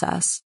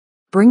process.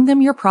 Bring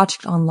them your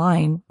project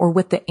online or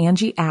with the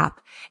Angie app,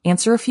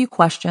 answer a few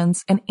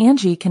questions, and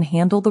Angie can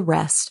handle the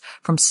rest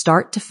from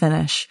start to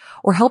finish,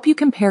 or help you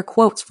compare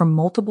quotes from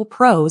multiple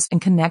pros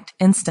and connect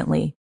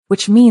instantly,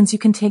 which means you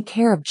can take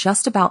care of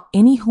just about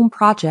any home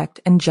project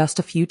in just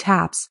a few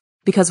taps.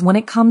 Because when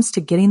it comes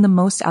to getting the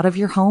most out of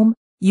your home,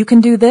 you can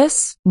do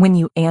this when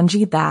you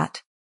Angie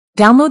that.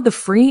 Download the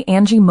free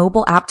Angie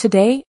mobile app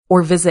today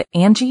or visit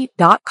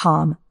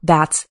Angie.com.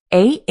 That's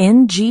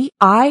ANGI.com.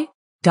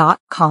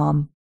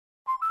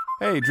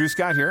 Hey, Drew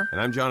Scott here, and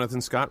I'm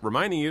Jonathan Scott,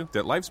 reminding you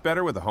that life's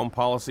better with a home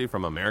policy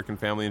from American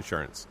Family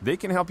Insurance. They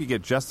can help you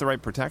get just the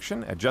right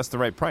protection at just the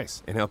right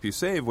price and help you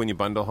save when you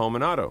bundle home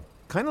and auto.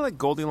 Kind of like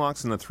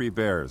Goldilocks and the Three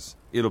Bears.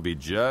 It'll be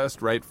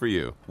just right for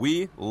you.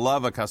 We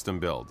love a custom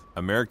build.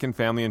 American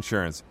Family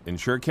Insurance.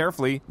 Insure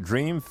carefully,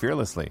 dream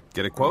fearlessly.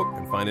 Get a quote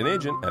and find an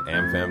agent at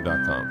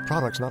amfam.com.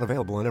 Products not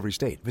available in every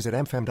state. Visit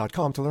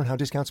amfam.com to learn how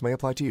discounts may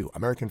apply to you.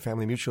 American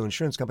Family Mutual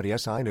Insurance Company,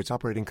 SI, and its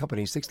operating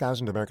company,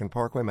 6000 American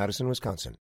Parkway, Madison, Wisconsin.